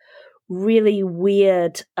of really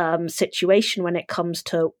weird situation when it comes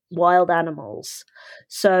to wild animals.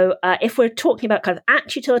 So if we're talking about kind of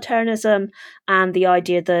act utilitarianism and the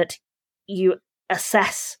idea that you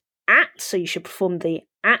assess act, so you should perform the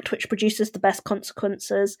act which produces the best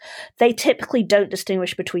consequences, they typically don't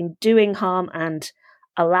distinguish between doing harm and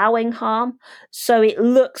allowing harm. So it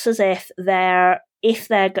looks as if if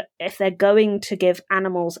they're going to give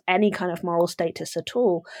animals any kind of moral status at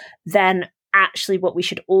all, then actually what we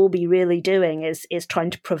should all be really doing is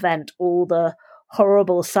trying to prevent all the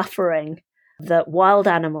horrible suffering that wild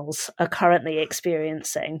animals are currently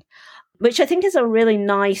experiencing, which I think is a really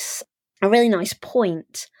nice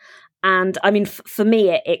point. And I mean, for me,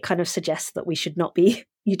 it kind of suggests that we should not be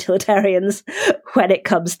utilitarians when it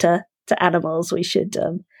comes to animals. We should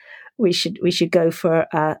go for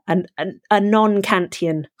a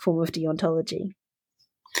non-Kantian form of deontology.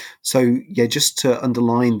 So, yeah, just to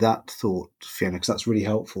underline that thought, Fiona, because that's really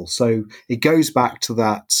helpful. So it goes back to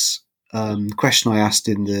that question I asked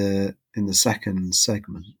in the in the second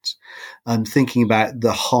segment, thinking about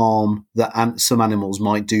the harm that some animals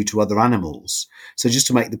might do to other animals. So just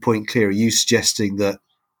to make the point clear, are you suggesting that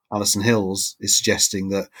Alison Hills is suggesting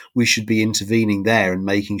that we should be intervening there and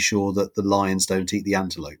making sure that the lions don't eat the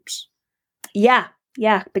antelopes? Yeah,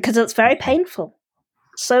 because it's very painful.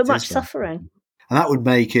 So much suffering. And that would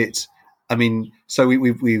make it, I mean, so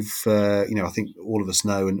we've I think all of us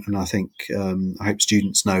know, and I think I hope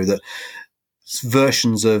students know that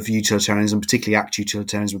versions of utilitarianism, particularly ACT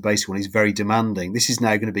utilitarianism, are basically one is very demanding. This is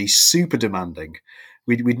now going to be super demanding.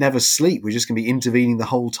 We'd never sleep. We're just going to be intervening the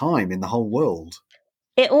whole time in the whole world.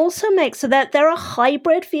 It also makes so that there are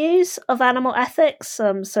hybrid views of animal ethics.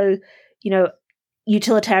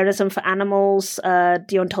 Utilitarianism for animals,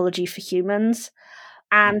 deontology for humans,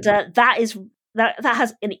 and that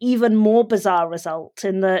has an even more bizarre result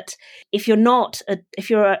in that if you're not a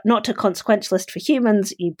consequentialist for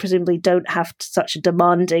humans, you presumably don't have such a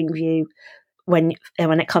demanding view when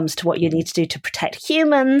it comes to what you need to do to protect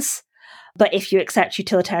humans. But if you accept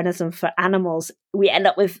utilitarianism for animals, we end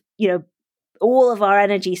up with all of our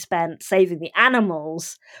energy spent saving the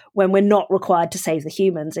animals when we're not required to save the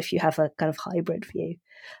humans. If you have a kind of hybrid view,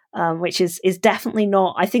 which is definitely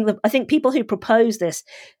not. I think people who propose this.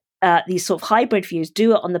 These sort of hybrid views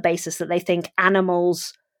do it on the basis that they think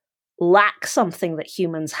animals lack something that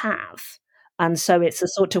humans have. And so it's a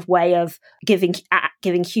sort of way of giving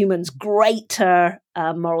humans greater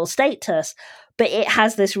moral status. But it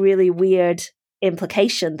has this really weird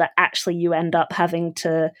implication that actually you end up having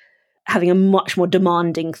a much more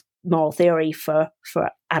demanding moral theory for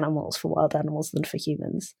animals, for wild animals, than for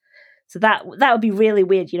humans. So that would be really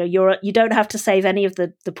weird. You don't have to save any of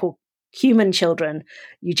the poor human children.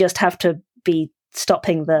 You just have to be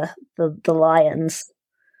stopping the lions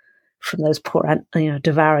from those poor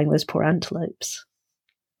devouring those poor antelopes.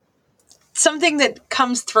 Something that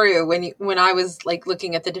comes through when I was like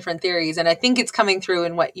looking at the different theories, and I think it's coming through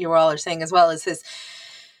in what you all are saying as well, is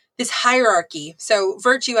this hierarchy. So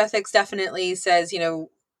virtue ethics definitely says,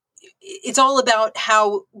 it's all about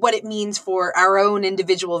what it means for our own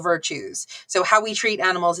individual virtues. So how we treat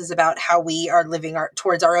animals is about how we are living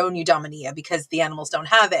towards our own eudaimonia, because the animals don't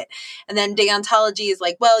have it. And then deontology is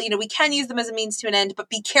like, well, we can use them as a means to an end, but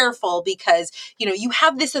be careful because, you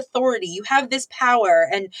have this authority, you have this power,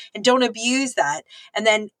 and don't abuse that. And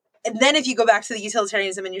then if you go back to the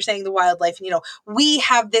utilitarianism and you're saying the wildlife, we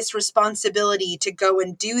have this responsibility to go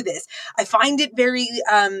and do this. I find it very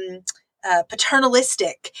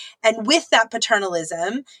paternalistic. And with that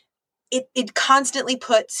paternalism, it constantly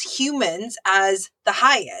puts humans as the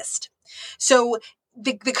highest. So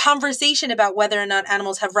the conversation about whether or not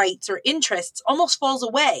animals have rights or interests almost falls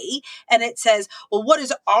away. And it says, well, what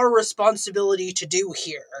is our responsibility to do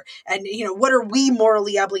here? And, what are we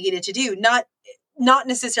morally obligated to do? Not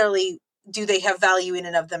necessarily do they have value in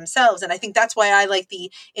and of themselves. And I think that's why I like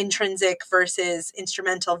the intrinsic versus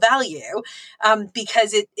instrumental value,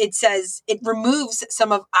 because it says it removes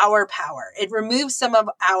some of our power. It removes some of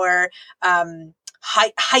our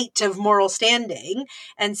height of moral standing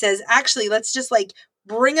and says, actually, let's just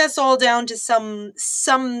bring us all down to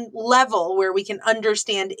some level where we can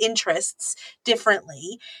understand interests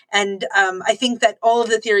differently. And I think that all of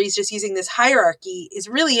the theories just using this hierarchy is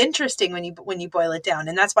really interesting when you boil it down.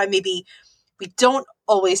 And that's why maybe we don't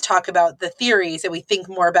always talk about the theories, and we think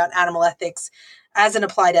more about animal ethics as an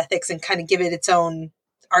applied ethics and kind of give it its own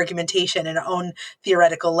argumentation and own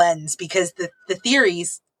theoretical lens, because the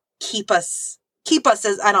theories keep us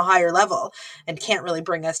as on a higher level and can't really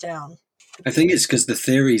bring us down. I think it's because the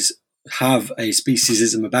theories have a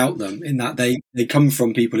speciesism about them, in that they come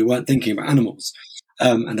from people who weren't thinking about animals,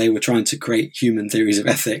 and they were trying to create human theories of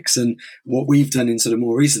ethics. And what we've done in sort of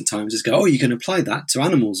more recent times is go, you can apply that to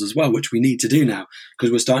animals as well, which we need to do now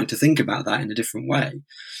because we're starting to think about that in a different way.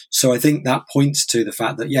 So I think that points to the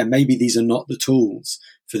fact that, maybe these are not the tools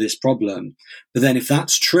for this problem. But then if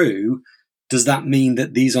that's true, does that mean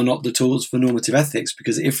that these are not the tools for normative ethics?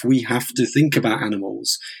 Because if we have to think about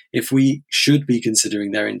animals, if we should be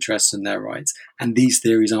considering their interests and their rights, and these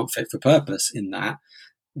theories aren't fit for purpose in that,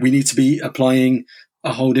 we need to be applying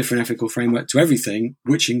a whole different ethical framework to everything,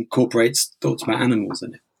 which incorporates thoughts about animals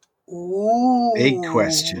in it. Ooh. Big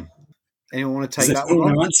question. Anyone want to take that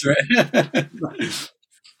one? Answer it.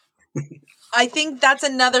 I think that's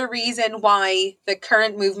another reason why the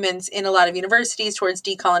current movements in a lot of universities towards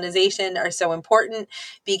decolonization are so important,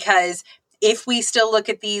 because if we still look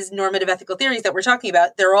at these normative ethical theories that we're talking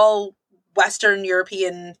about, they're all Western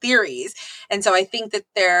European theories. And so I think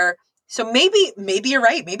that so maybe you're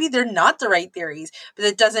right. Maybe they're not the right theories, but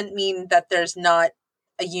it doesn't mean that there's not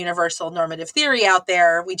a universal normative theory out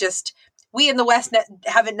there. we in the West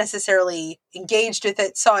haven't necessarily engaged with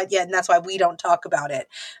it, saw it yet, and that's why we don't talk about it.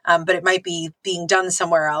 But it might be being done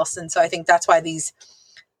somewhere else, and so I think that's why these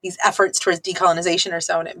efforts towards decolonization are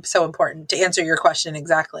so important. To answer your question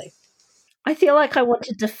exactly, I feel like I want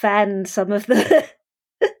to defend some of the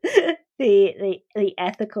the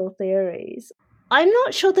ethical theories. I'm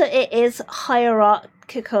not sure that it is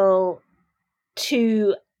hierarchical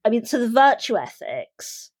to, so the virtue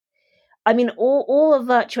ethics, all of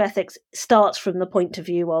virtue ethics starts from the point of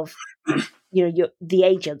view of, the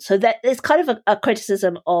agent. So that it's kind of a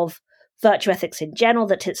criticism of virtue ethics in general,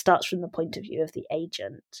 that it starts from the point of view of the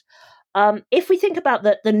agent. If we think about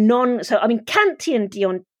the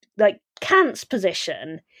Kantian Kant's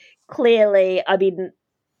position, clearly,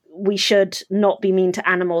 we should not be mean to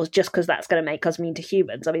animals just because that's going to make us mean to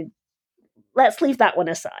humans. Let's leave that one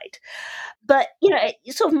aside. But,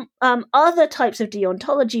 sort of other types of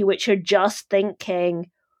deontology, which are just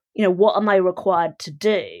thinking, what am I required to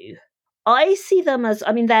do? I see them as,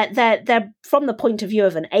 they're from the point of view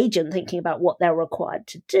of an agent thinking about what they're required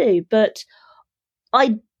to do. But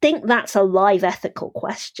I think that's a live ethical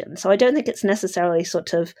question. So I don't think it's necessarily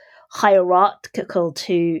sort of hierarchical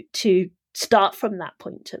to start from that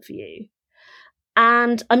point of view.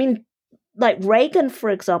 And like Reagan, for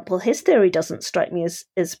example, his theory doesn't strike me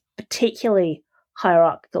as particularly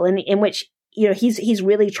hierarchical, in which he's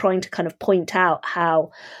really trying to kind of point out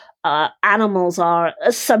how animals are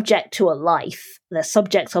subject to a life. They're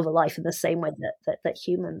subjects of a life in the same way that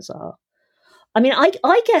humans are. I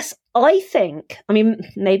think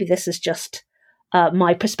maybe this is just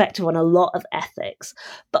my perspective on a lot of ethics,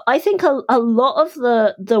 but I think a lot of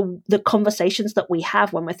the conversations that we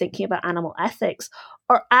have when we're thinking about animal ethics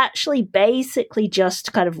are actually basically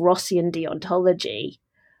just kind of Rossian deontology.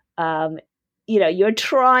 You're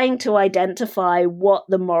trying to identify what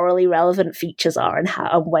the morally relevant features are and how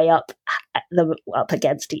and weigh them up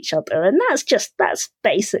against each other, and that's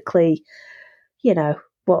basically,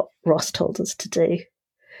 what Ross told us to do.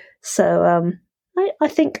 So I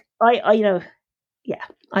think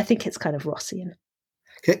I think it's kind of Rossian.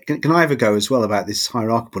 Can I have a go as well about this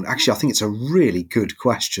hierarchical point? Actually, I think it's a really good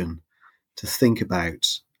question to think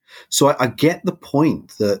about. So I get the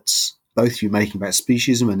point that both of you making about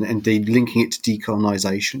speciesism and indeed linking it to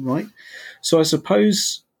decolonization, right? So I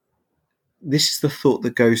suppose this is the thought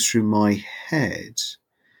that goes through my head,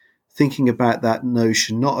 thinking about that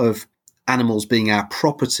notion not of animals being our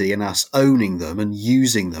property and us owning them and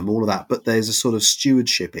using them, all of that, but there's a sort of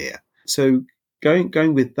stewardship here. So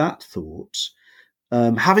going with that thought,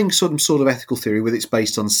 having some sort of ethical theory, whether it's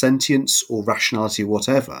based on sentience or rationality or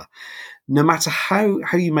whatever, no matter how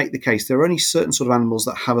you make the case, there are only certain sort of animals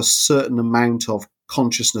that have a certain amount of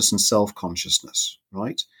consciousness and self-consciousness,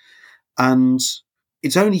 right? And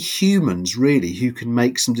it's only humans really who can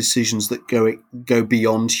make some decisions that go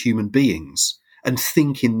beyond human beings and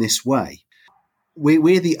think in this way.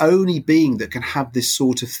 We're the only being that can have this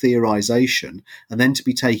sort of theorization and then to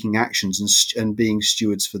be taking actions and being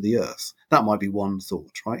stewards for the earth. That might be one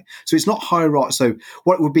thought, right? So it's not hierarchical. So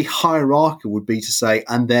what would be hierarchical would be to say,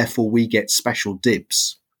 and therefore we get special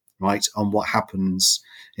dibs, right, on what happens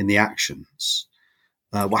in the actions.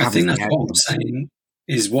 I think that's what I'm saying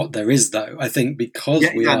is what there is, though. I think because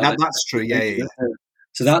that's true. Yeah.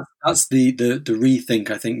 So that's the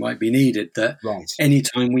rethink I think might be needed. That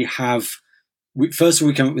anytime we have. First of all,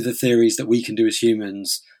 we come up with the theories that we can do as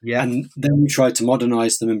humans, and then we try to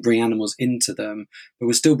modernize them and bring animals into them, but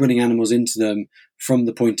we're still bringing animals into them from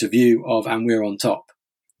the point of view of, and we're on top.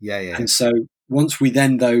 And so once we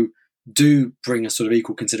then, though, do bring a sort of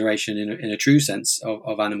equal consideration in a true sense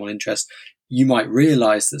of animal interest, you might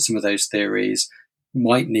realize that some of those theories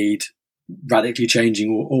might need radically changing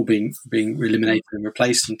or being eliminated and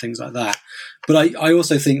replaced and things like that. But I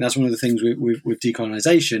also think that's one of the things with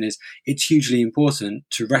decolonization is it's hugely important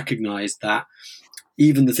to recognize that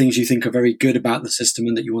even the things you think are very good about the system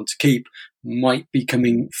and that you want to keep might be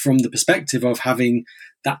coming from the perspective of having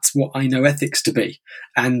that's what I know ethics to be.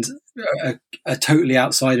 And a totally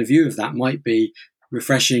outsider view of that might be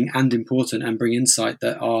refreshing and important and bring insight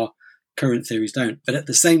that our current theories don't. But at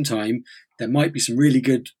the same time, there might be some really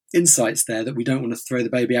good insights there that we don't want to throw the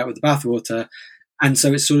baby out with the bathwater. And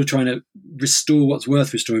so it's sort of trying to restore what's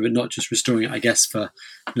worth restoring, but not just restoring it, I guess, for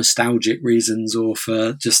nostalgic reasons or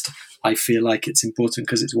for just, I feel like it's important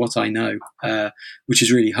because it's what I know, which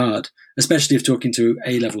is really hard, especially if talking to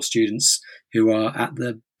A-level students who are at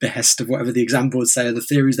the behest of whatever the exam boards say are the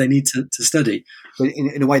theories they need to study. But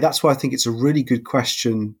in a way, that's why I think it's a really good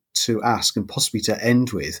question to ask and possibly to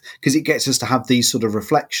end with, because it gets us to have these sort of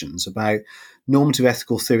reflections about normative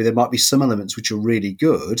ethical theory. There might be some elements which are really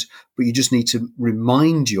good, but you just need to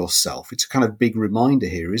remind yourself. It's a kind of big reminder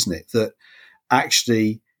here, isn't it? That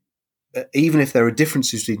actually, even if there are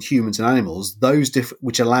differences between humans and animals, those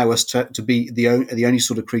which allow us to be the only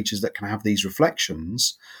sort of creatures that can have these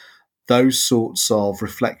reflections, those sorts of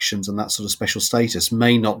reflections and that sort of special status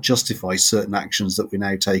may not justify certain actions that we're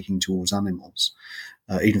now taking towards animals,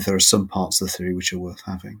 even if there are some parts of the theory which are worth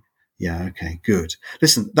having. Yeah, okay, good.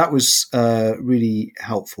 Listen, that was really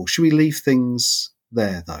helpful. Should we leave things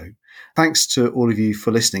there, though? Thanks to all of you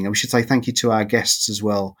for listening. And we should say thank you to our guests as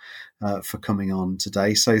well for coming on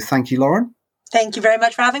today. So thank you, Lauren. Thank you very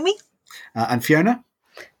much for having me. And Fiona.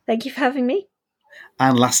 Thank you for having me.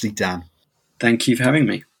 And lastly, Dan. Thank you for having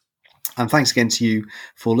me. And thanks again to you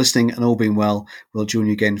for listening, and all being well, we'll join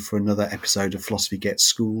you again for another episode of Philosophy Gets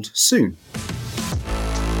Schooled soon.